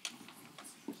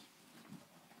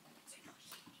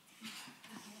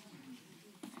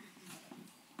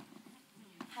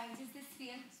 how does this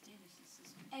feel?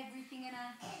 Everything in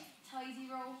a tidy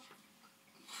row?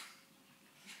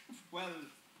 Well,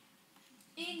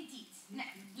 indeed. Now,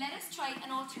 let us try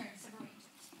an alternative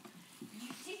arrangement. You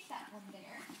take that one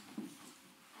there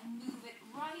and move it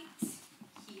right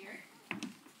here.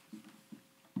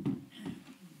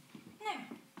 Now,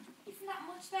 isn't that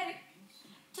much better?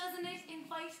 Doesn't it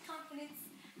invite confidence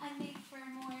and make for a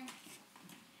more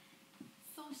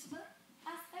sociable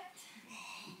aspect?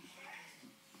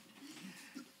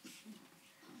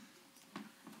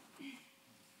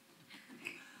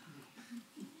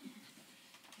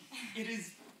 it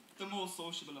is the most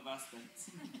sociable of aspects.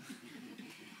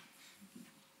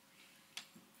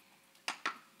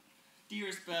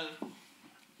 Dearest Belle,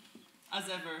 as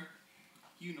ever,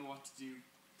 you know what to do.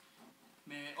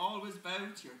 May I always bow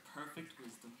to your perfect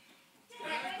wisdom.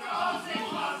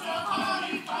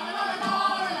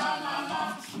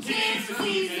 Tis the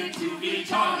season to be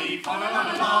jolly, fa la la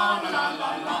la la la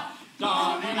la la.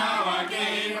 Dawn in our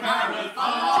gay apparel, fa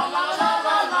la la la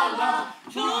la la la.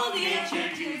 To the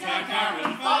ancient tunes a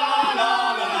carol, fa la la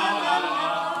la la la la.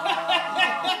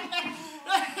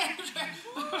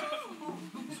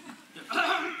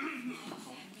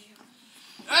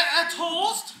 A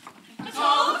toast? A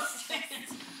toast?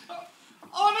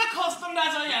 Unaccustomed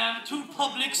as I am to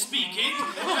public speaking. No.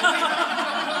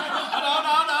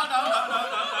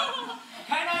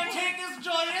 Can I take this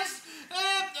joyous,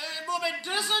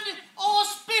 momentous and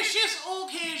auspicious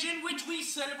occasion which we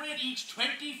celebrate each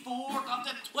 24th of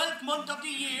the 12th month of the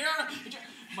year?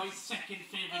 My second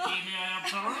favourite day, may I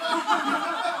observe?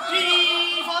 The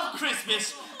eve of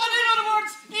Christmas. And in other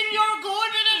words, in your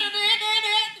good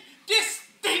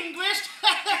distinguished,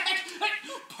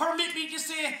 permit me to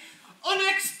say,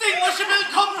 unextinguishable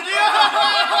company.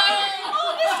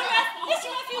 Oh, Mr.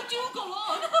 F, you do go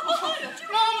on.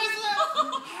 No, Miss F,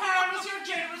 harness your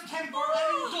generous temper and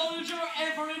indulge your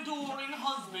ever-enduring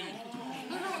husband.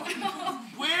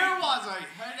 Where was I?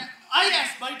 Yes,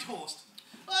 my toast.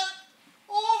 Well,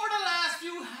 over the last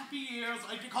few happy years,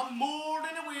 I've become more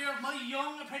than aware of my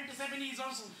young apprentice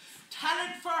Ebenezer's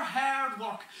talent for hard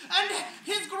work and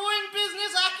his growing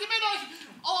business acumen.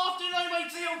 Often I might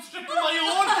say outstripping my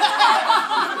own.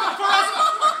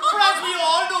 for as we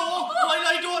all know, while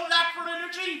I don't lack for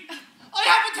energy, I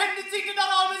have a tendency to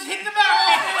not always hit the mark.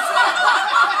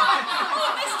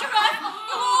 Oh, Mr. F,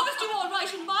 you always do all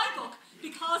right in my book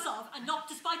because of, and not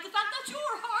despite the fact that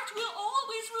your heart will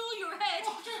always rule your head.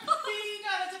 Be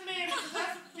that as it may, Mrs.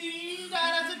 F, be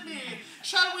that as it may,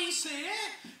 shall we say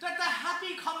that the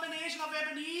happy combination of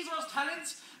Ebenezer's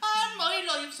talents and my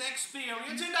life's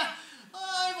experience in that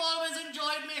I've always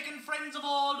enjoyed making friends of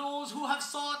all those who have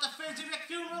sought the Fezziwig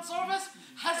funeral service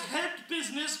has helped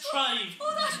business thrive.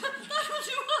 Oh, that will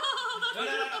do.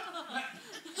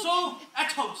 So So, a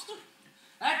toast.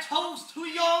 A toast to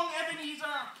young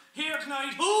Ebenezer here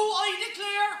tonight, who I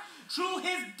declare, through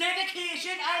his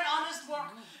dedication and honest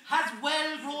work, has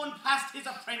well grown past his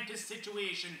apprentice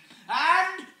situation.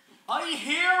 And I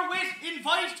herewith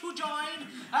invite to join,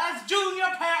 as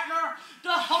junior partner,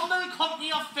 the humble company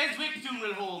of Feswick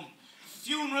Funeral Home.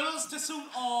 Funerals to suit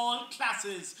all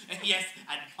classes. Yes,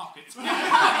 and pockets. Senior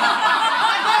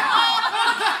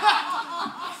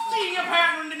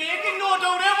partner in the making, no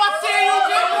doubt. What say you,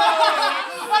 Jim?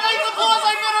 And I suppose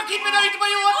I better keep an eye to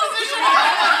my own position.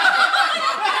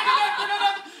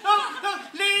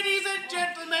 Ladies and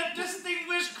gentlemen,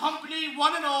 distinguished company,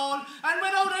 one and all, and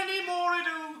without any more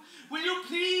ado, will you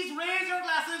please raise your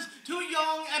glasses to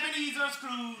young Ebenezer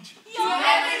Scrooge? Young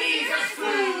Ebenezer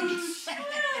Scrooge!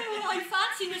 Well, I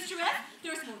fancy, Mr. F,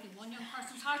 there's more than one young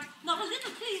person's heart not a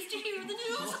little pleased to hear the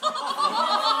news.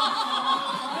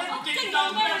 Ding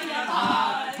dong bells are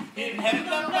high, in heaven the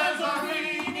bells are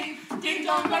ringing, ding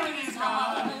dong belling is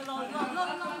high.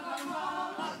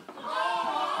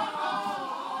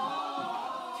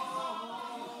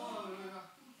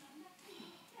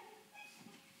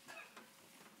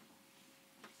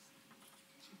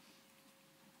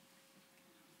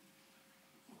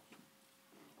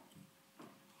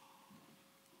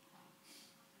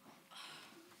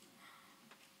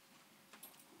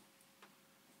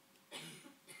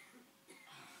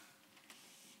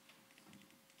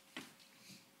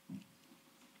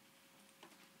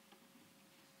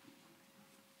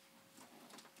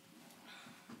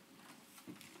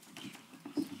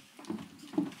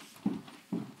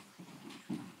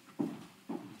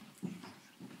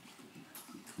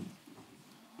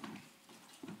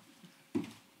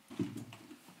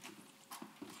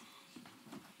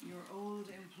 Old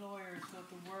employer thought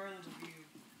the world of you.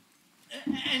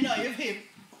 And I of him.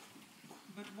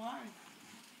 But why?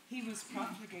 He was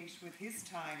profligate with his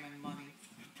time and money.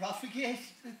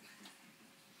 Profligate?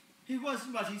 It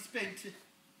wasn't what he spent.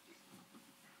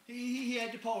 He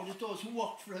had to power that those who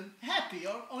worked for him, happy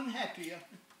or unhappy,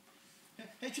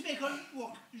 to make our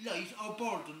work light or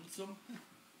burdensome.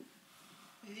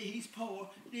 His power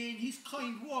lay in his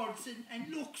kind words and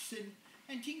looks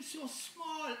and things so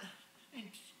small and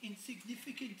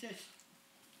insignificant that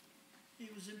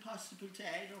it was impossible to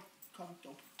add or count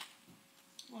up.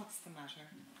 What's the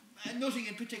matter? Nothing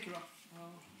in particular.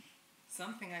 Oh,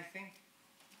 something, I think.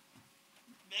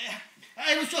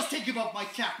 I was just thinking about my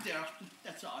cat there,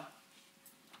 that's all.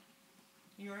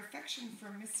 Your affection for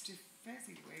Mr.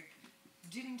 Fezziwig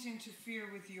didn't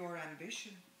interfere with your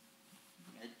ambition.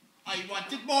 I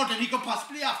wanted more than he could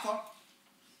possibly offer.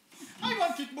 I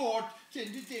wanted more than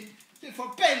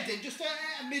for Belle than just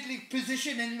a middling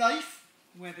position in life.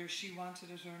 Whether she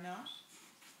wanted it or not?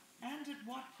 And at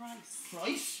what price?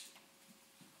 Price?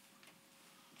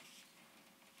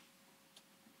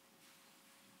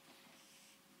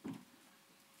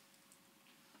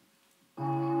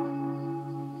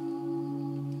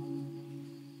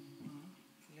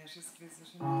 Let us visit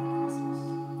another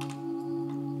Christmas.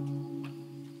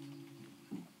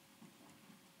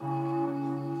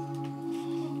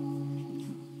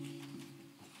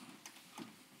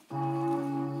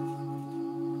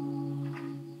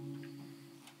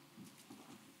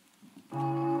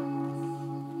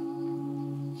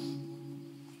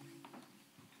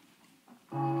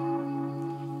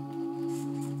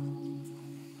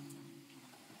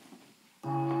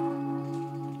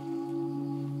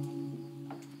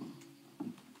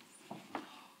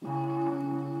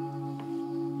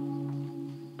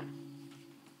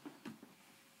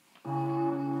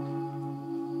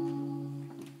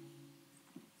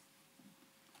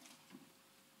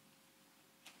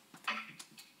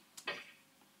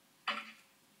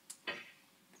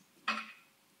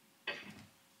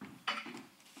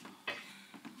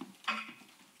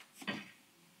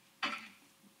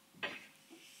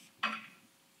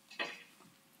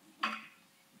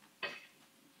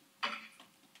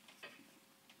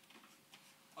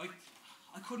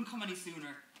 I couldn't come any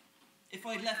sooner. If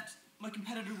I'd left, my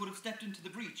competitor would have stepped into the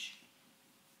breach.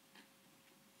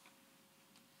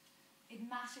 It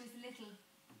matters little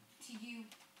to you,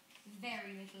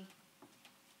 very little.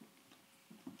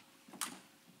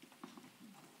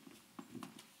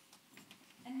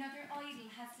 Another idol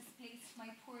has displaced my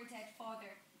poor dead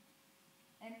father,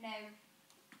 and now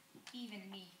even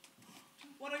me.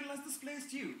 What idol has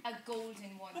displaced you? A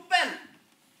golden one. But Belle,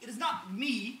 it is not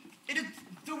me. It is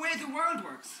the way the world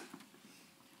works.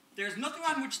 There is nothing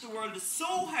on which the world is so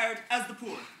hard as the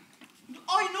poor.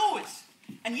 I know it.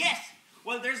 And yet,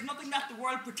 well, there's nothing that the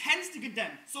world pretends to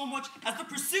condemn so much as the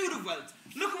pursuit of wealth.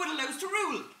 Look at what it allows to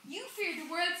rule. You fear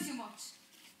the world too much.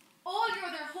 All your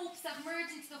other hopes of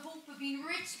merged into the hope of being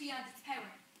rich beyond its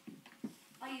power.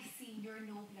 I have seen your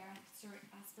nobler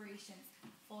aspirations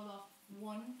fall off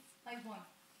one by one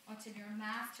until your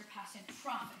master passion,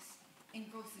 profit,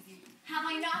 engrosses you. Have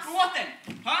I not? Well, what then?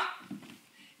 Huh?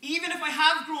 Even if I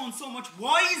have grown so much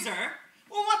wiser,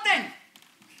 well, what then?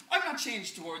 I've not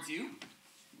changed towards you.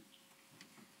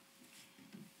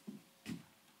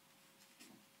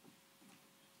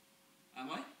 Am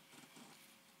I?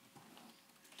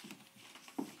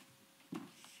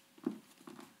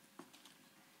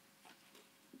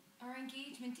 Our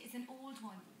engagement is an old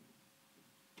one.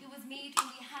 It was made when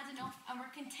we had enough and were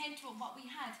content with what we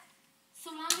had, so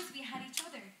long as we had each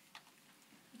other.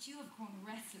 But you have grown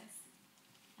restless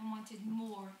and wanted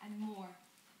more and more,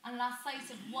 and lost sight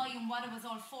of why and what it was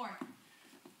all for.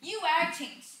 You are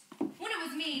changed. When it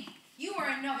was made, you were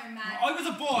another man. I was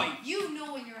a boy. You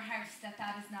know in your heart that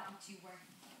that is not what you were.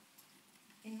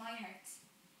 In my heart,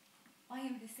 I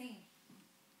am the same.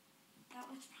 That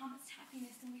which promised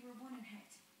happiness when we were one in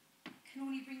heart can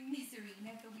only bring misery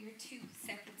now that we are two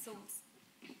separate souls.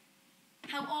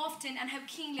 How often and how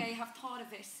keenly I have thought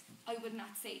of it, I would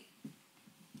not say.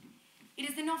 It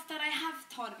is enough that I have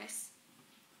thought of it.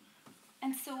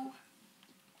 And so,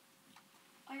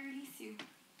 I release you.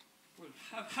 Well,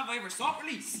 have I ever sought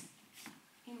release?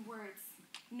 In words,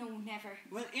 no, never.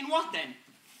 Well, in what then?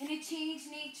 In a changed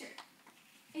nature,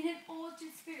 in an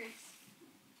altered spirit,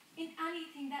 in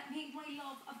anything that made my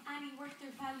love of any worth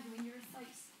or value in your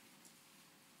sight.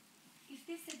 If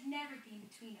this had never been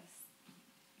between us,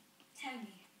 tell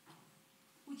me,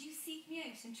 would you seek me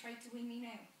out and try to win me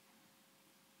now?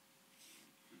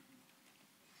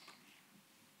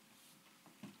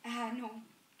 No.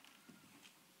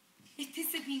 If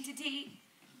this had been today,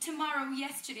 tomorrow,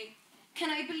 yesterday, can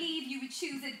I believe you would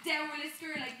choose a dowerless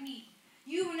girl like me?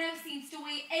 You who now seems to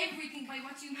weigh everything by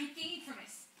what you might gain from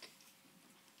it.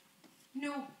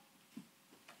 No.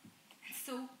 And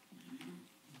so,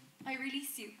 I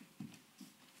release you.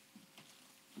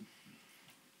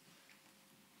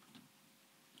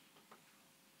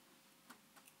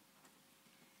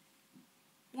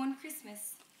 One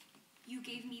Christmas, you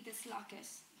gave me this locket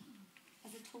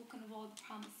as a token of all the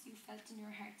promise you felt in your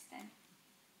heart then.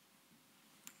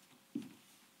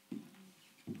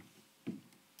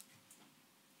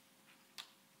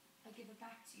 I give it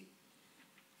back to you,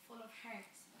 full of heart,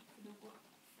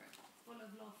 full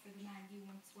of love for the man you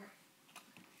once were.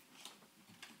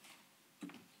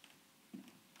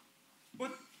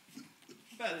 But,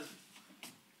 well...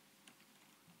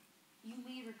 You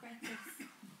may regret this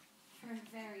for a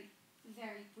very,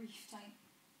 very brief time,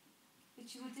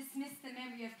 but you will dismiss the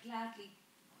memory of gladly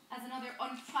as another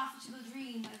unprofitable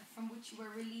dream from which you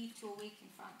were relieved to awaken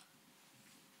from.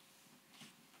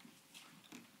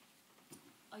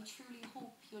 I truly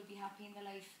hope you'll be happy in the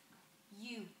life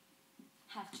you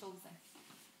have chosen.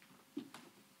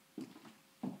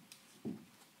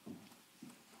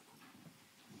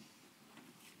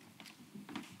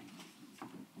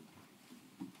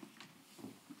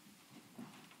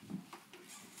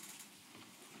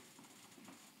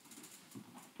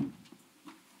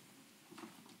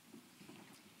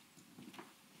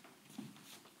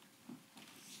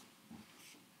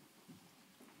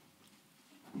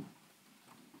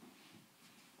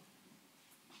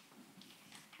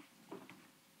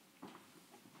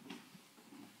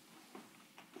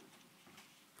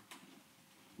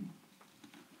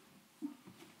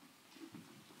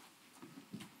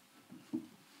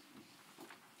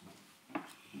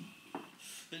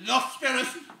 Enough, Spirit!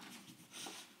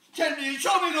 Tell me and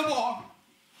show me no more!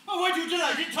 Oh, why do you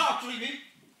delight in talk to me?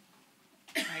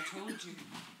 I told you.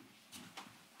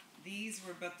 These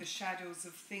were but the shadows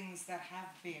of things that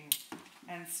have been,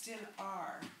 and still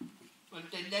are. Well,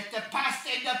 then let the past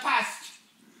in the past!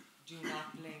 Do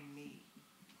not blame me.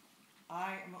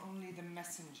 I am only the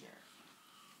messenger.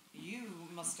 You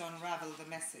must unravel the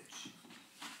message.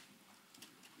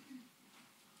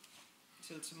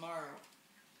 Till tomorrow,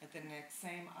 at the next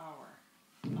same hour,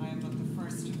 I am but the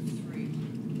first of three.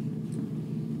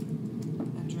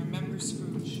 And remember,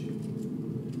 Scrooge,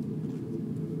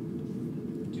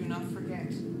 do not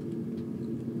forget.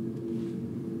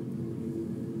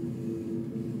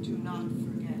 Do not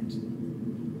forget.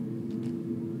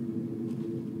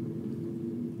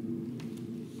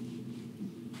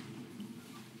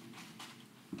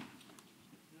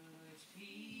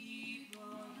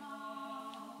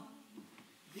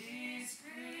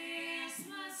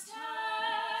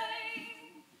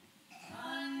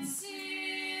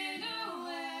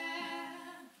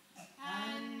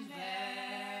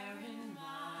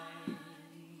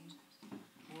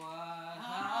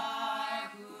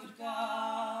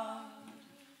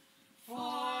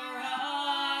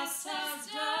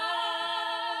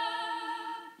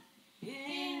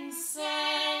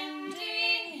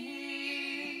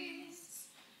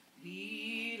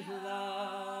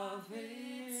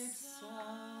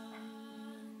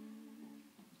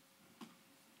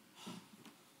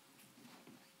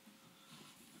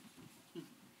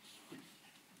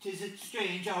 'tis a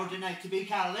strange hour the night to be,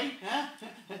 Carly, eh?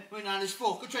 When honest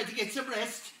folk are trying to get some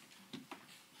rest.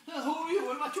 Who are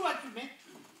you and what you want from me?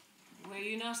 Were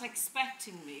you not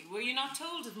expecting me? Were you not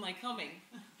told of my coming?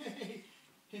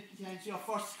 To answer your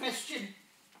first question,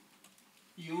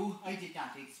 you I did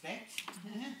not expect.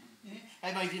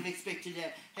 I might have expected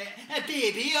a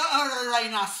baby or a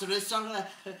rhinoceros or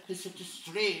such a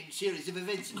strange series of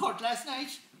events occurred last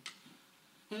night.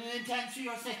 And to answer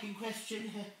your second question,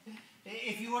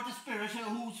 if you were the spirit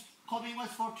whose coming was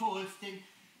foretold, then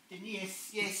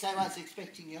yes, I was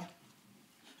expecting you.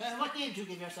 What name do you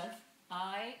give yourself?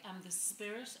 I am the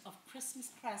spirit of Christmas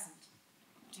present.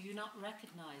 Do you not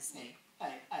recognize me?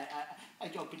 I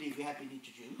don't believe we have been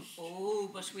introduced. Oh,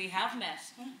 but we have met,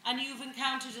 and you've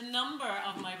encountered a number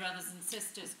of my brothers and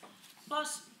sisters. But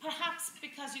perhaps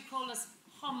because you call us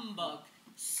humbug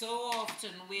so often,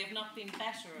 we have not been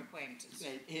better acquainted.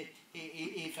 Well,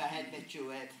 if I had met you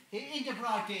in the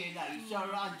broad daylight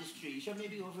or on the street or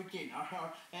maybe over dinner,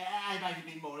 or I might have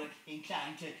been more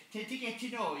inclined to get to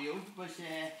know you. But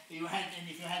if you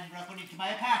hadn't broken into my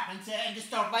apartment and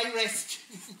disturbed my rest.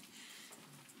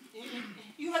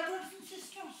 You have brothers and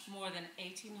sisters? More than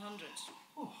 1,800.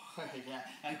 Oh,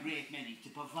 a great many to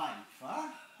provide for.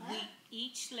 We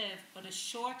each live but a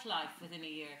short life within a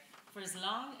year, for as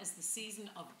long as the season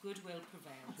of goodwill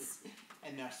prevails.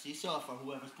 And mercy so for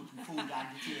whoever's putting food on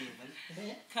the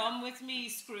table. Come with me,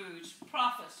 Scrooge.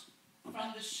 Profit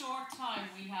from the short time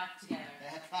we have together.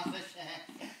 Profit.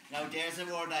 Now there's a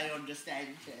word I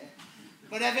understand.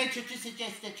 But I venture to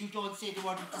suggest that you don't say the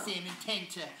word with the same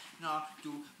intent, nor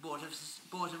do both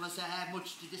of us have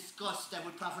much to discuss that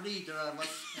would profit either of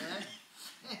us.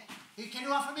 Can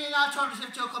you offer me an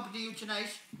alternative to accompany you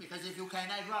tonight? Because if you can,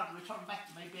 I'd rather return back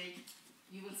to my bed.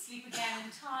 You will sleep again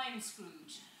in time,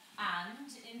 Scrooge.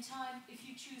 And in time, if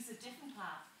you choose a different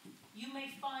path, you may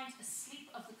find a sleep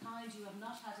of the kind you have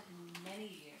not had in many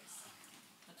years.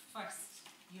 But first,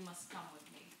 you must come with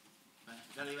me.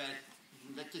 Very well.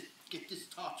 Let's get this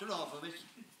torture over with.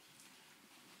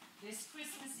 This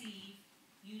Christmas Eve,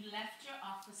 you left your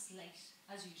office late,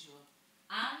 as usual,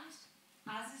 and,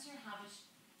 as is your habit,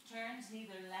 turned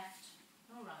neither left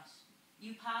nor right.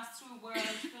 You passed through a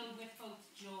world filled with both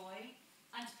joy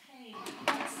and pain,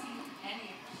 and seen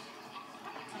any of it.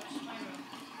 Touch my room,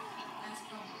 and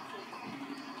come with me.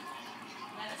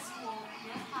 Let us walk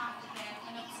your path again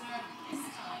and observe this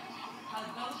time how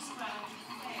those around you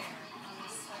fare on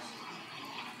this special evening.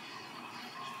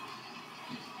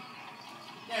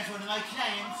 There's one of my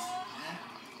clients.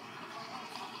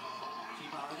 She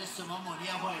borrowed us some more money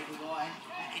a while ago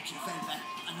and she fell back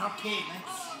on her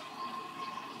payments.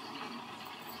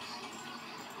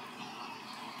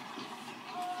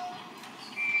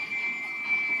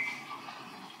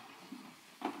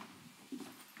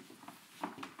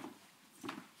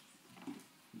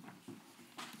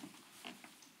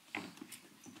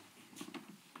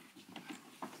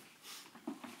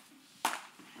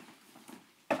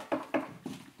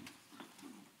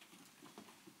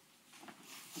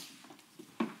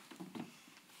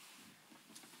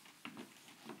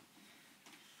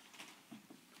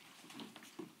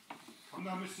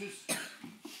 Now, missus,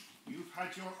 you've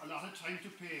had your allotted time to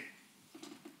pay.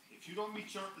 If you don't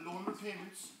meet your loan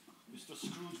repayments, Mr.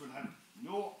 Scrooge will have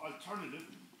no alternative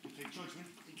to take judgment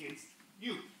against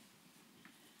you.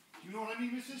 Do you know what I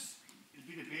mean, missus? It'll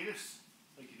be the bailiffs,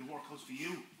 like in the workhouse for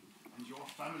you and your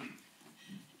family.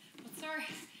 But sir,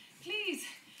 please,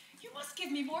 you must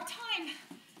give me more time.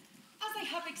 As I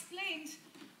have explained,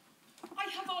 I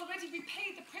have already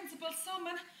repaid the principal sum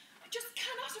and I just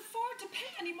cannot afford to pay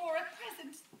any more at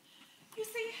present. You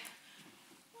see,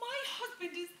 my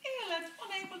husband is ill and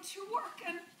unable to work,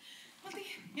 and well, the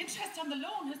interest on the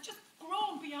loan has just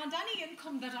grown beyond any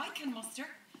income that I can muster.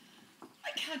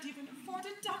 I can't even afford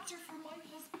a doctor for my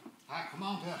husband. Ah, come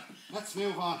on, Bill. Let's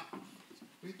move on.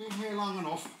 We've been here long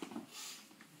enough.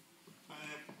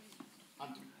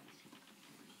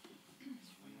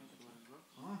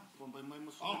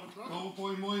 Go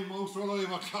by my most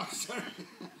reliable clock, sir.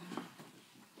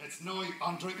 It's nigh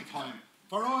on drinking time.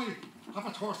 For I have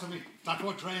a thirst of me that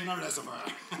would drain a reservoir.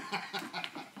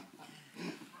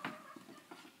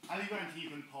 I'll be going to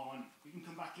even pawn. We can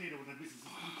come back later when the business is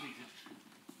completed.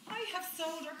 I have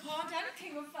sold or pawned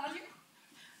anything of value.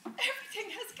 Everything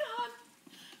has gone.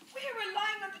 We are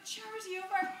relying on the charity of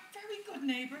our very good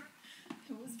neighbour,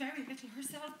 who was very little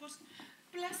herself, but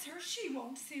bless her, she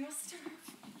won't see us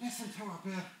starve. Listen to her,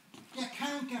 Bill. You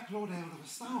can't get blood out of a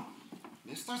stone.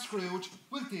 Mr. Scrooge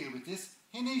will deal with this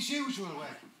in his usual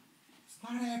way. It's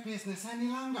not our business any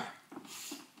longer.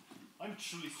 I'm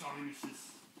truly sorry, Mrs.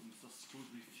 Mr.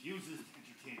 Scrooge refuses to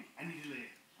entertain any delay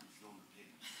on his loan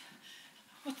repayment.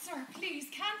 But, sir, please,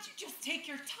 can't you just take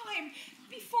your time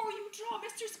before you draw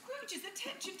Mr. Scrooge's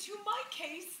attention to my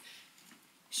case?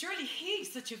 Surely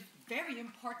he's such a very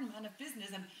important man of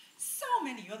business and so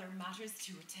many other matters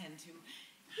to attend to.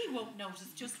 He won't notice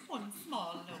just one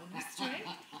small loan astray.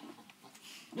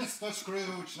 Mr.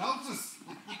 Scrooge notices.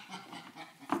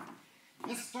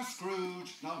 Mr.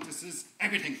 Scrooge notices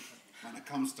everything when it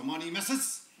comes to money,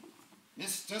 missus.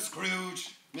 Mr.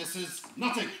 Scrooge misses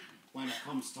nothing when it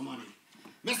comes to money.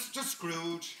 Mr.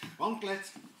 Scrooge won't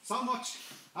let so much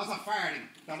as a farthing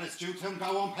that is due to him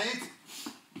go unpaid.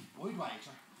 I'd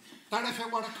wager that if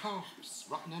it were a corpse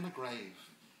rotten in a grave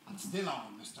and still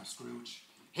on Mr. Scrooge,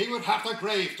 he would have the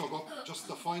grave dug up just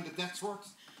to find the debt's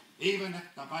worth, even if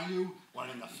the value were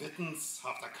in the fittings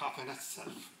of the coffin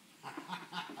itself.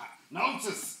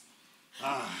 Notice!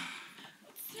 But,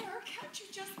 sir, can't you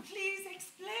just please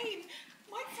explain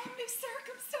my family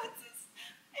circumstances?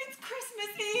 It's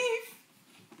Christmas Eve.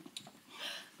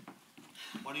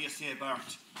 What do you say,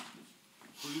 Bart?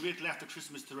 Will you wait till after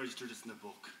Christmas to register this in the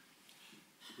book?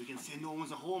 We can say no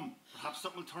one's at home. Perhaps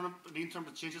something will turn up in the interim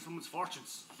to change someone's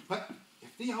fortunes. But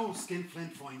if the old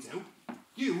skinflint finds out,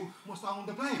 you must own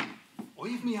the blame.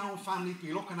 I've my own family to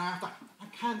be looking after. I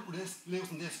can't risk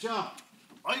losing this job.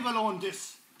 I will own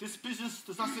this. This business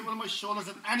does not sit well on my shoulders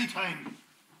at any time.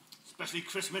 Especially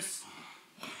Christmas.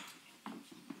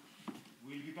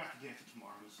 We'll be back again for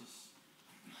tomorrow, missus.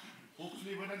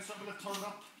 Hopefully when then something will turn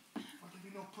up. Or there'll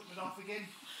be no putting it off again.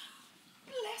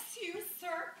 Bless you,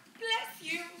 sir.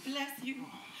 Bless you. Bless you.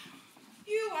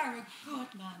 You are a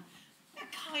good man. A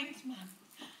kind man.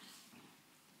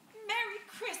 Merry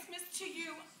Christmas to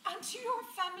you and to your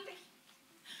family.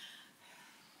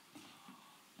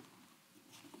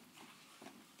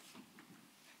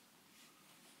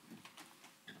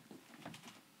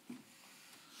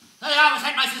 I always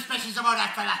had my suspicions about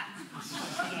that fella.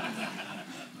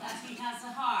 That he has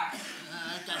a heart.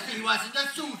 That he wasn't a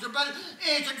suitable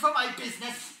agent for my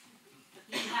business.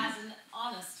 But he has an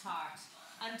honest heart,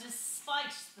 and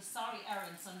despite the sorry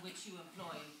errands on which you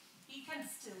employ him, he can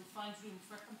still find room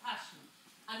for compassion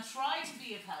and try to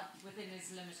be of help within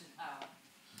his limited power.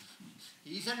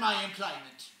 He's in my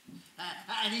employment,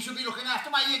 and he should be looking after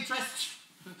my interests.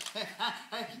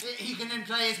 He can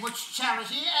employ as much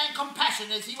charity and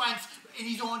compassion as he wants in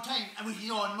his own time and with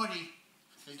his own money.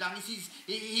 As long as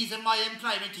he's in my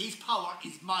employment, his power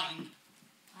is mine.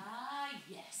 Ah,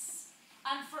 yes.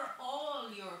 And for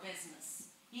all your business,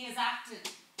 he has acted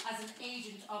as an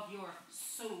agent of your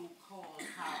so-called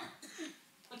power.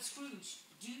 But Scrooge,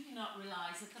 do you not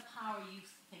realise that the power you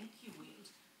think you wield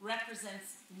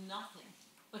represents nothing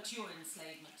but your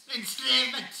enslavement?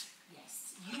 Enslavement?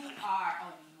 Yes, you are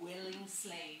a willing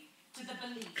slave to the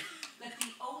belief that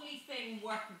the only thing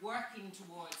worth working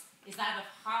towards is that of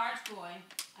hard-going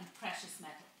and precious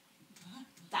metal.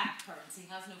 That currency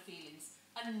has no feelings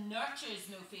and nurtures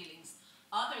no feelings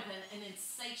other than an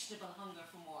insatiable hunger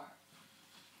for more.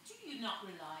 Do you not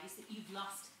realise that you've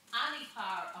lost any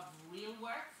power of real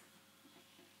worth?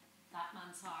 That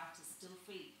man's heart is still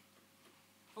free.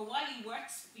 For while he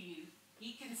works for you,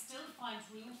 he can still find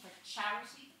room for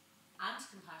charity and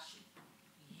compassion.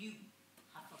 You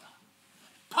have forgotten.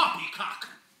 Poppycock!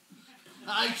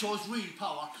 I chose real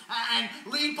power, and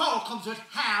real power comes with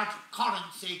hard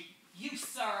currency. You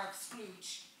serve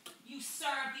Scrooge. You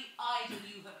serve the idol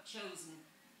you have chosen.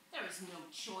 There is no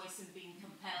choice in being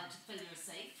compelled to fill your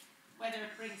safe, whether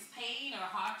it brings pain or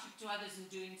hardship to others in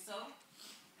doing so.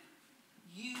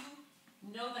 You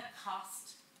know the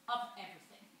cost of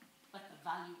everything, but the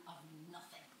value of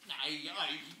nothing.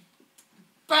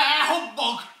 Bah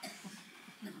humbug!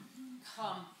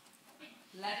 Come,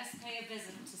 let us pay a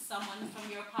visit to someone from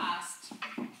your past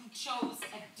who chose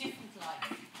a different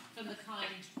life from the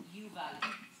kind you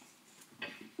value.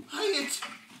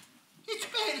 It's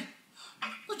Belle,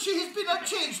 but she has been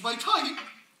unchanged by time.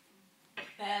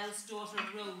 Belle's daughter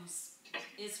Rose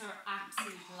is her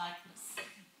absolute likeness.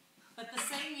 But the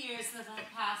same years that have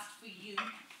passed for you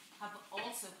have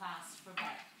also passed for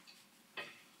Belle.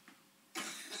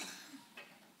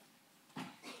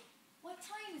 What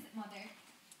time is it, Mother?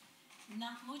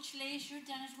 Not much later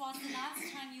than it was the last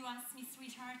time you asked me,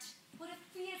 sweetheart. But it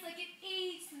feels like an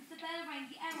age since the bell rang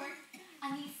the hour,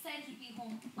 and he said he'd be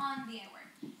home on the hour.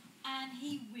 And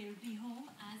he will be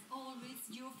home, as always.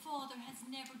 Your father has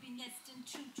never been less than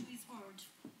true to his word.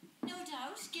 No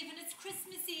doubt, given it's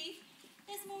Christmas Eve,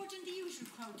 there's more than the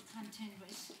usual crowd to contend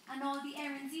with. And all the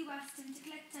errands you asked him to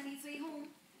collect on his way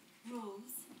home.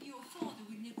 Rose, your father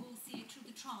will negotiate through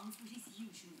the trons with his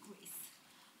usual grace.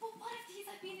 But what if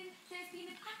there's been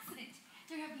an accident?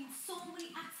 There have been so many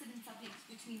accidents of late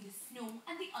between the snow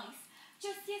and the ice.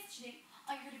 Just yesterday,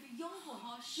 I heard of a young one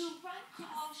who ran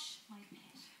Hush, my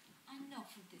pet.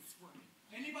 Enough of this worry.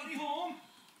 Anybody home?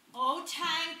 Oh,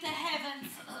 thank the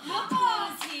heavens.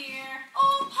 Papa's here.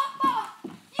 Oh, Papa!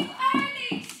 You are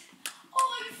late! Oh,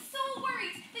 I was so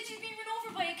worried that you'd been run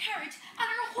over by a carriage and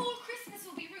our whole Christmas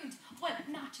will be ruined. Well,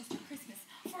 not just our Christmas,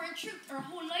 for in truth, our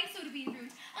whole lives would have been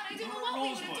ruined, and I don't know what we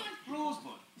would have done.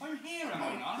 Rosebud, I'm here, am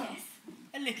I not? Yes.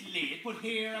 A little late, but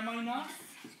here, am I not?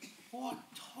 What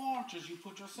tortures you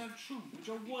put yourself through with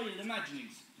your wild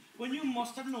imaginings, when you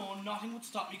must have known nothing would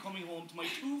stop me coming home to my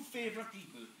two favourite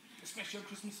people, especially on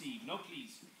Christmas Eve. Now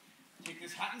please, take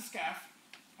this hat and scarf,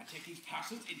 and take these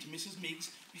parcels into Mrs.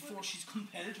 Miggs before she's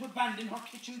compelled to abandon her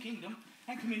kitchen kingdom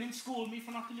and come in and scold me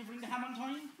for not delivering the ham on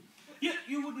time.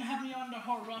 You wouldn't have me under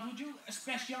her rod, would you?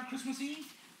 Especially on Christmas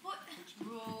Eve? What?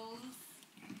 Rose.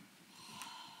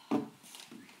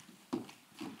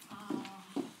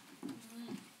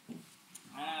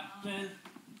 Belle,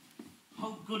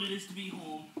 how good it is to be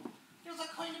home. There's a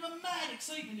kind of a mad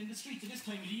excitement in the streets at this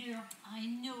time of the year. I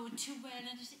know it too well,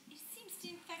 and it seems to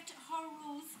infect her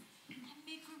Rose and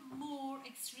make her more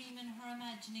extreme in her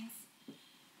imaginings.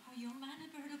 Her young man had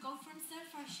better look out for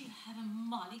himself, or she'll have him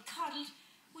mollycoddled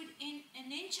within an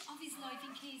inch of his life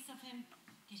in case of him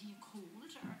getting a cold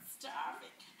or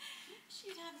starving.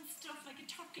 She'd have him stuffed like a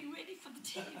turkey ready for the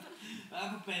table.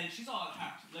 But Belle, she's all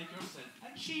heart, like yourself,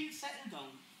 and she'll settle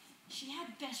down. She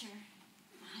had better,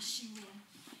 as she will.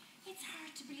 It's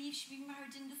hard to believe she'll be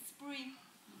married in the spring.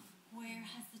 Where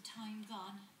has the time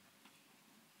gone?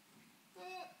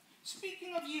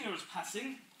 Speaking of years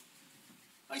passing,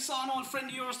 I saw an old friend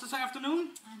of yours this afternoon.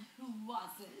 And who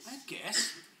was it? I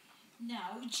guess.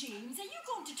 Now, James, are you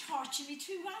going to torture me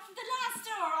too after the last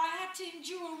hour I had to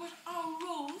endure with our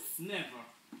Rose? Never.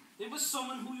 It was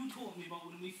someone who you told me about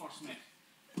when we first met.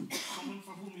 Someone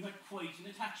for whom you had quite an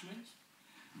attachment.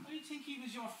 I think he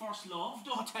was your first love,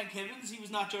 though thank heavens he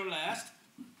was not your last.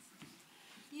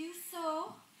 You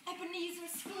saw Ebenezer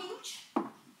Scrooge?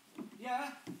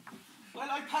 Yeah. Well,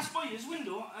 I passed by his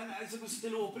window, and as it was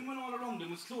still open when all around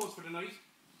him was closed for the night,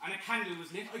 and a candle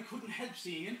was lit, I couldn't help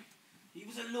seeing him. He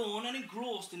was alone and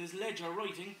engrossed in his ledger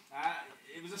writing.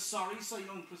 It was a sorry sight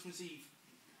on Christmas Eve.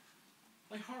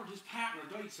 I heard his partner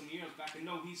died some years back, and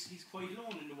now he's quite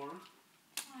alone in the world.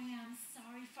 I am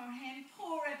sorry for him.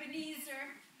 Poor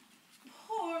Ebenezer.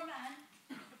 Poor man.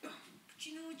 But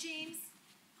you know, James,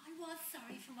 I was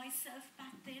sorry for myself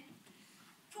back then.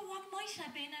 For what might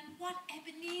have been and what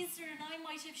Ebenezer and I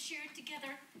might have shared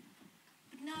together.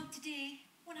 But now today,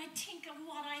 when I think of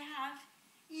what I have,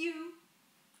 you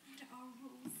and our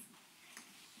Rose.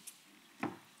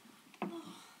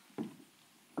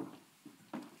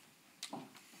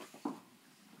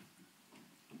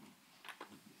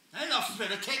 Enough,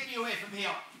 Spirit, take me away from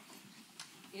here.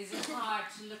 Is it hard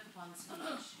to look upon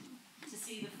Scrooge, to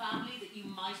see the family that you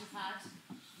might have had,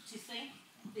 to think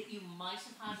that you might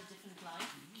have had a different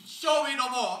life? Show me no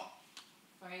more.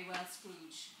 Very well,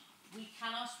 Scrooge. We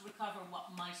cannot recover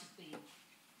what might have been,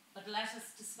 but let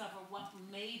us discover what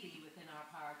may be within our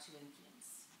power to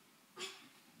influence.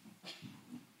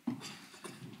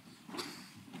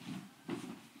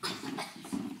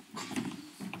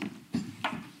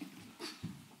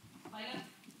 Violet,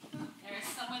 there is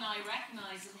someone I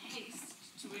recognise in haste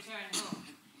to return home.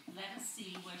 Let us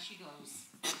see where she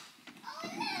goes. Oh,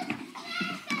 look!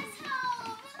 Martha's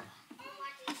home! Oh,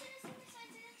 Martha, you should have seen the size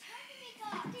of the turkey we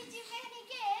got. Did you bring any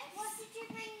gifts? What did you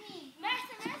bring me?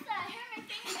 Martha, here my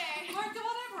finger. Martha,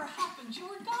 whatever happened?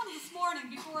 You were gone this morning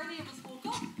before any of us woke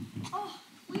up. Oh,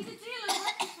 we had a deal of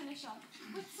work to finish up,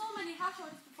 with so many hat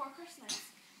orders before Christmas.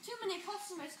 Too many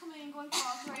customers coming and going for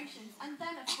alterations, and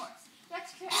then, of course, we had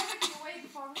to clear everything away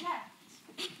before we left.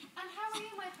 And how are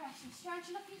you, my precious? Aren't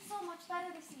you looking so much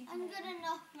better this evening? I'm good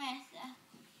enough, Martha.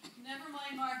 Never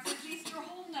mind, Martha. At least you're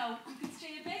home now. You can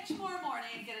stay in bed tomorrow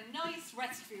morning and get a nice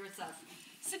rest for yourself.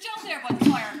 Sit down there by the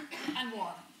fire and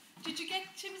warm. Did you get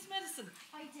Tim's medicine?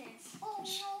 I did. Oh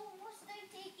no, must I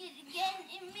take it again?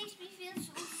 It makes me feel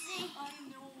so sick. I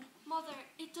know. Mother,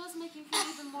 it does make me feel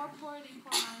even more poorly,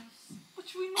 poor Alice. But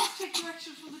we must take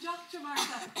directions from the doctor,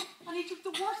 Martha. And he took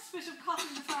the worst bit of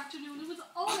coughing this afternoon. It was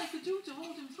all I could do to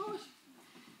hold him through it.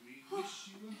 We wish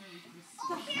you a Merry Christmas.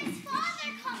 Oh, here's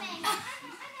Father coming.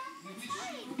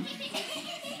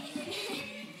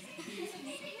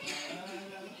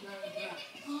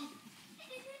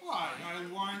 Why, I'll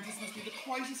warrant this must be the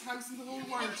quietest house in the whole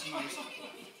world tonight.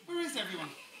 Where is everyone?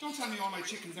 Don't tell me all my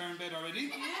chickens are in bed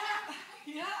already.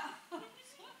 Yeah. And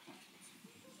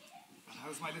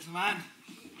how's my little man?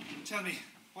 Tell me,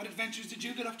 what adventures did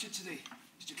you get up to today?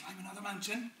 Did you climb another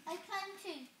mountain? I climbed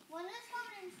two. One was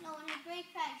covered in snow and had great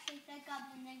crags shaped like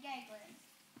goblins and gargoyles.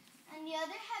 and the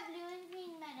other have blue and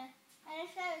green meadow, and the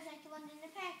flowers like the ones in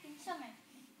the park in summer.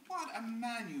 What a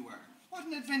man you are. What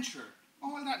an adventurer.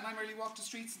 All that and I merely walk the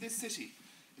streets of this city.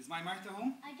 Is my Martha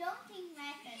home? I don't think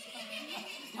Martha's coming.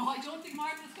 No, I don't think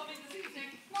Martha's coming this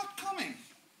evening. Not coming.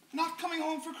 Not coming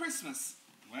home for Christmas.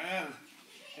 Well,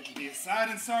 it'll be a sad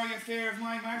and sorry affair if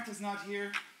my Martha's not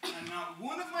here and not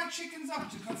one of my chickens up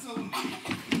to console me.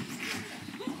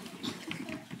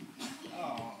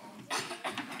 Oh.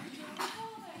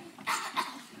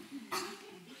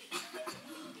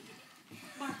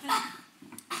 Martha.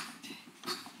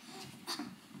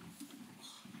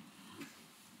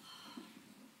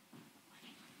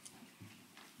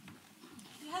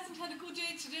 He hasn't had a good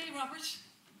day today, Robert.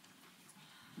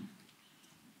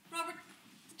 Robert,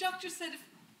 the doctor said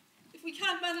if we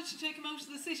can't manage to take him out of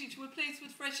the city to a place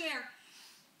with fresh air,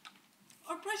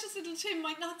 our precious little Tim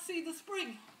might not see the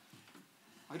spring.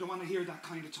 I don't want to hear that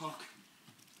kind of talk.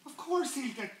 Of course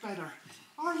he'll get better.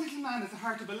 Our little man has the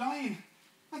heart of a lion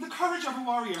and the courage of a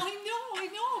warrior. I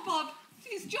know, Bob.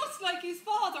 He's just like his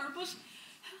father, but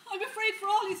I'm afraid for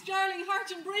all his darling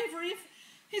heart and bravery, if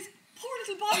his poor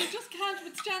little body just can't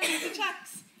withstand these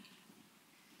attacks.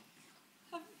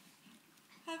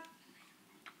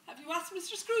 Have you asked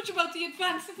Mr. Scrooge about the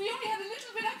advance? If we only had a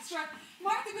little bit extra,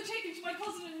 Martha could take him to my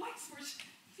cousin in Wexford.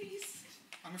 Please.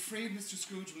 I'm afraid Mr.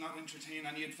 Scrooge will not entertain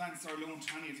any advance or loan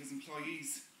to any of his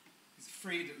employees. He's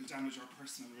afraid it will damage our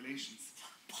personal relations.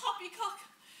 Poppycock!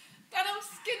 That old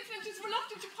skinflint is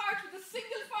reluctant to part with a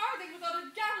single farthing without a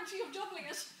guarantee of doubling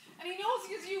it. And he knows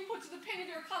he has you put to the pin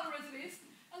of your collar as it is,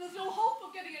 and there's no hope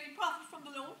of getting any profit from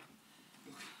the loan.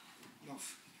 Look, love,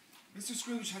 Mr.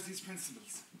 Scrooge has his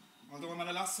principles, although I'm at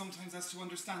a loss sometimes as to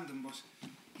understand them, but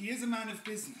he is a man of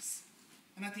business.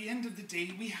 And at the end of the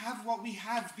day, we have what we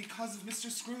have because of Mr.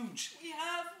 Scrooge. We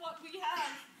have what we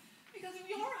have because of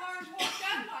your hard work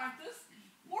and Martha's,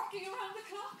 working around the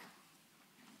clock.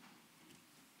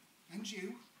 And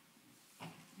you,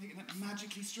 making it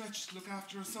magically stretched to look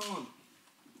after us all.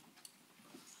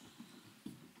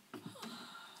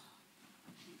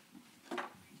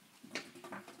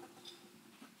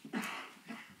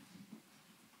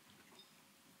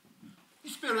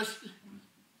 Spirit,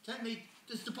 tell me,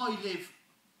 does the boy live?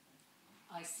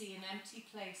 I see an empty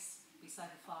place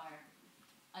beside the fire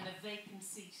and a vacant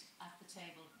seat at the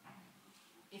table.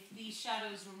 If these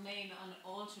shadows remain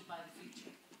unaltered by the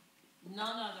future,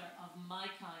 none other of my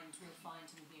kind will find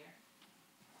him here.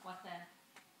 What then?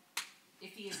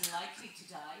 If he is likely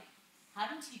to die,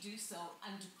 hadn't he do so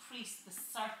and decrease the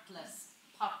surplus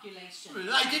population? Well,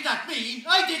 I did not mean,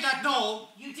 I did not know.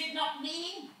 You did not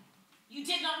mean? You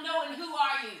did not know, and who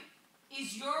are you?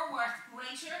 Is your worth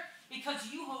greater because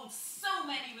you hold so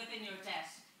many within your debt?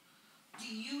 Do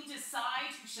you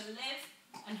decide who shall live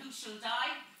and who shall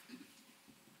die?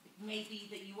 It may be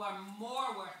that you are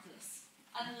more worthless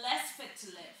and less fit to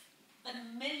live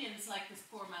than millions like this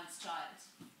poor man's child.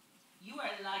 You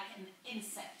are like an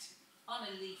insect on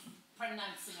a leaf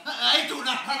pronouncing a... I do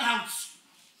not pronounce.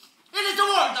 It is the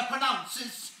world that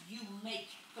pronounces. You make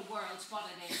the world what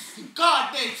it is.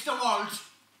 God makes the world,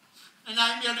 and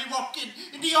I merely walk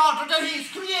in the order that he has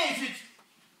created.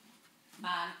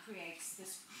 Man creates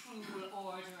this cruel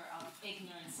order of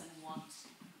ignorance and want,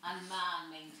 and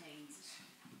man maintains it.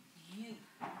 You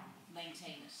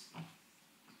maintain it.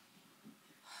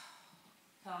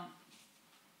 Come,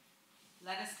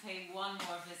 let us pay one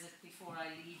more visit before I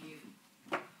leave you.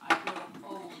 I grow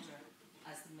older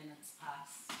as the minutes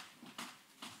pass.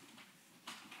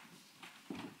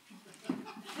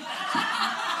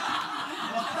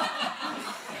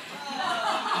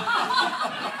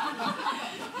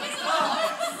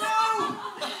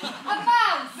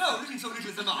 No, looking so little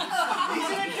as a mouse. Is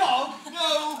it a dog? No.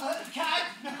 Cat?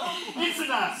 No. It's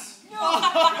an ass. No.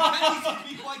 It said to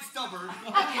be quite stubborn.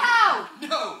 A cow?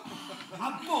 No.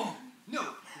 A bull? No.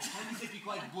 It said to be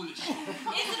quite bullish. Is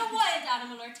it a wild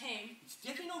animal or tame? It's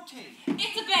definitely not tame.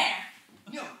 It's a bear.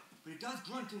 No, but it does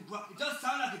grunt and grunt. It does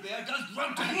sound like a bear. It does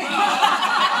grunt and grunt.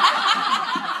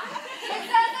 It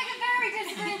sounds like a very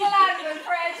disagreeable animal,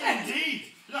 Fred. Indeed.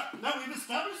 Now, we've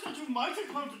established that you might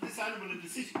encounter this animal in the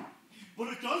city, but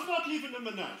it does not live in a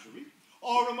menagerie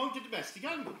or among the domestic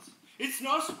animals. It's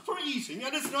not for eating,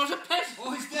 and it's not a pet.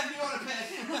 Oh, it's definitely not a pet.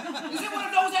 Is it one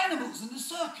of those animals in the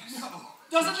circus? No.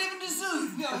 Does it live in the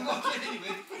zoo? No, not yet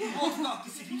anyway. It walks about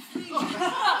the city free.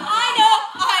 I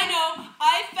know.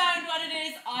 I found what it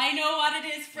is. I know what it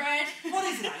is, Fred. What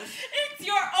is it, Alice? It's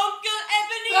your Uncle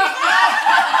Ebenezer.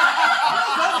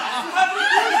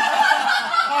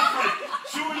 Alfred,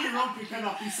 surely your uncle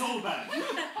cannot be so bad.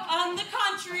 On the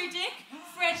contrary, Dick,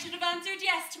 Fred should have answered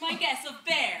yes to my guess of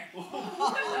bear.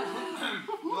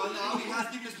 Well, now, he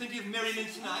has given us plenty of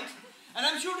merriment tonight. And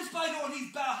I'm sure despite all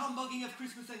his bar humbugging of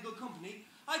Christmas and good company,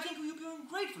 I think we would be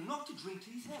ungrateful not to drink to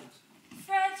his health.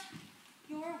 Fred,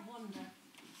 you're a wonder.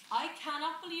 I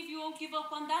cannot believe you won't give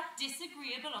up on that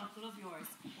disagreeable uncle of yours.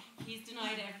 He's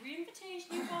denied every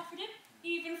invitation you've offered him,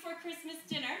 even for Christmas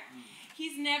dinner.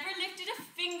 He's never lifted a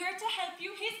finger to help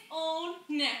you, his own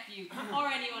nephew, or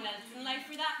anyone else in life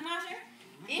for that matter.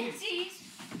 Indeed,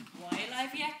 while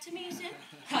I've yet to meet him,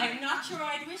 I'm not sure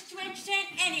I'd wish to entertain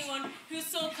anyone who's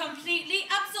so completely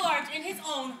absorbed in his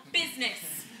own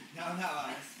business. Now,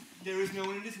 Alice, there is no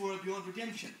one in this world beyond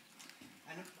redemption.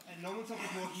 And no one suffers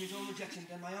more from his own rejection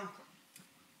than my uncle.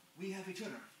 We have each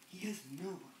other. He has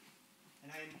nobody.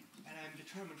 And I am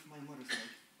determined for my mother's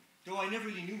sake. Though I never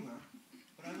really knew her,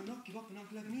 but I will not give up on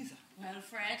Uncle Ebenezer. Well,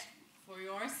 Fred, for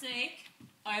your sake,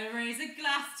 I'll raise a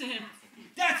glass to him.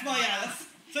 That's my Alice.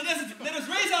 So let us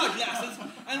raise our glasses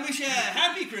and wish a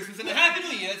happy Christmas and a happy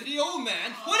New Year to the old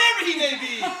man, whatever he may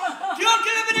be. To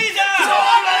Uncle Ebenezer! To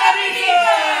Uncle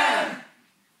Ebenezer!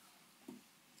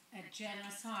 A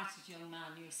generous-hearted young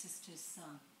man, your sister's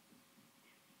son.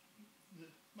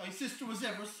 My sister was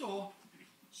ever so.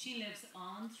 She lives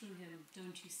on through him,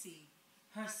 don't you see?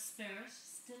 Her spirit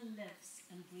still lives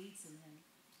and breathes in him.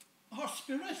 Her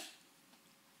spirit?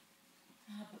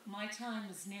 Ah, but my time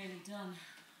is nearly done.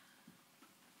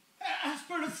 Her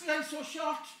spirit's life so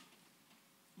short.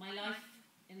 My life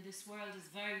in this world is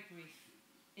very brief.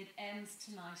 It ends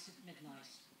tonight at midnight.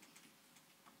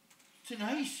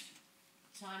 Tonight?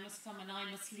 Time has come and I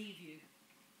must leave you.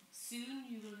 Soon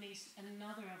you will meet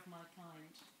another of my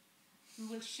kind, who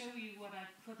will show you what I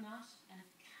could not and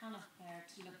cannot bear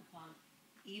to look upon,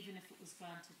 even if it was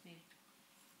granted me.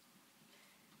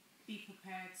 Be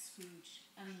prepared, Scrooge,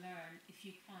 and learn, if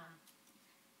you can,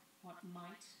 what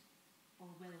might or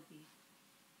will be.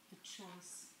 The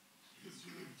choice is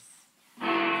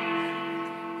yours.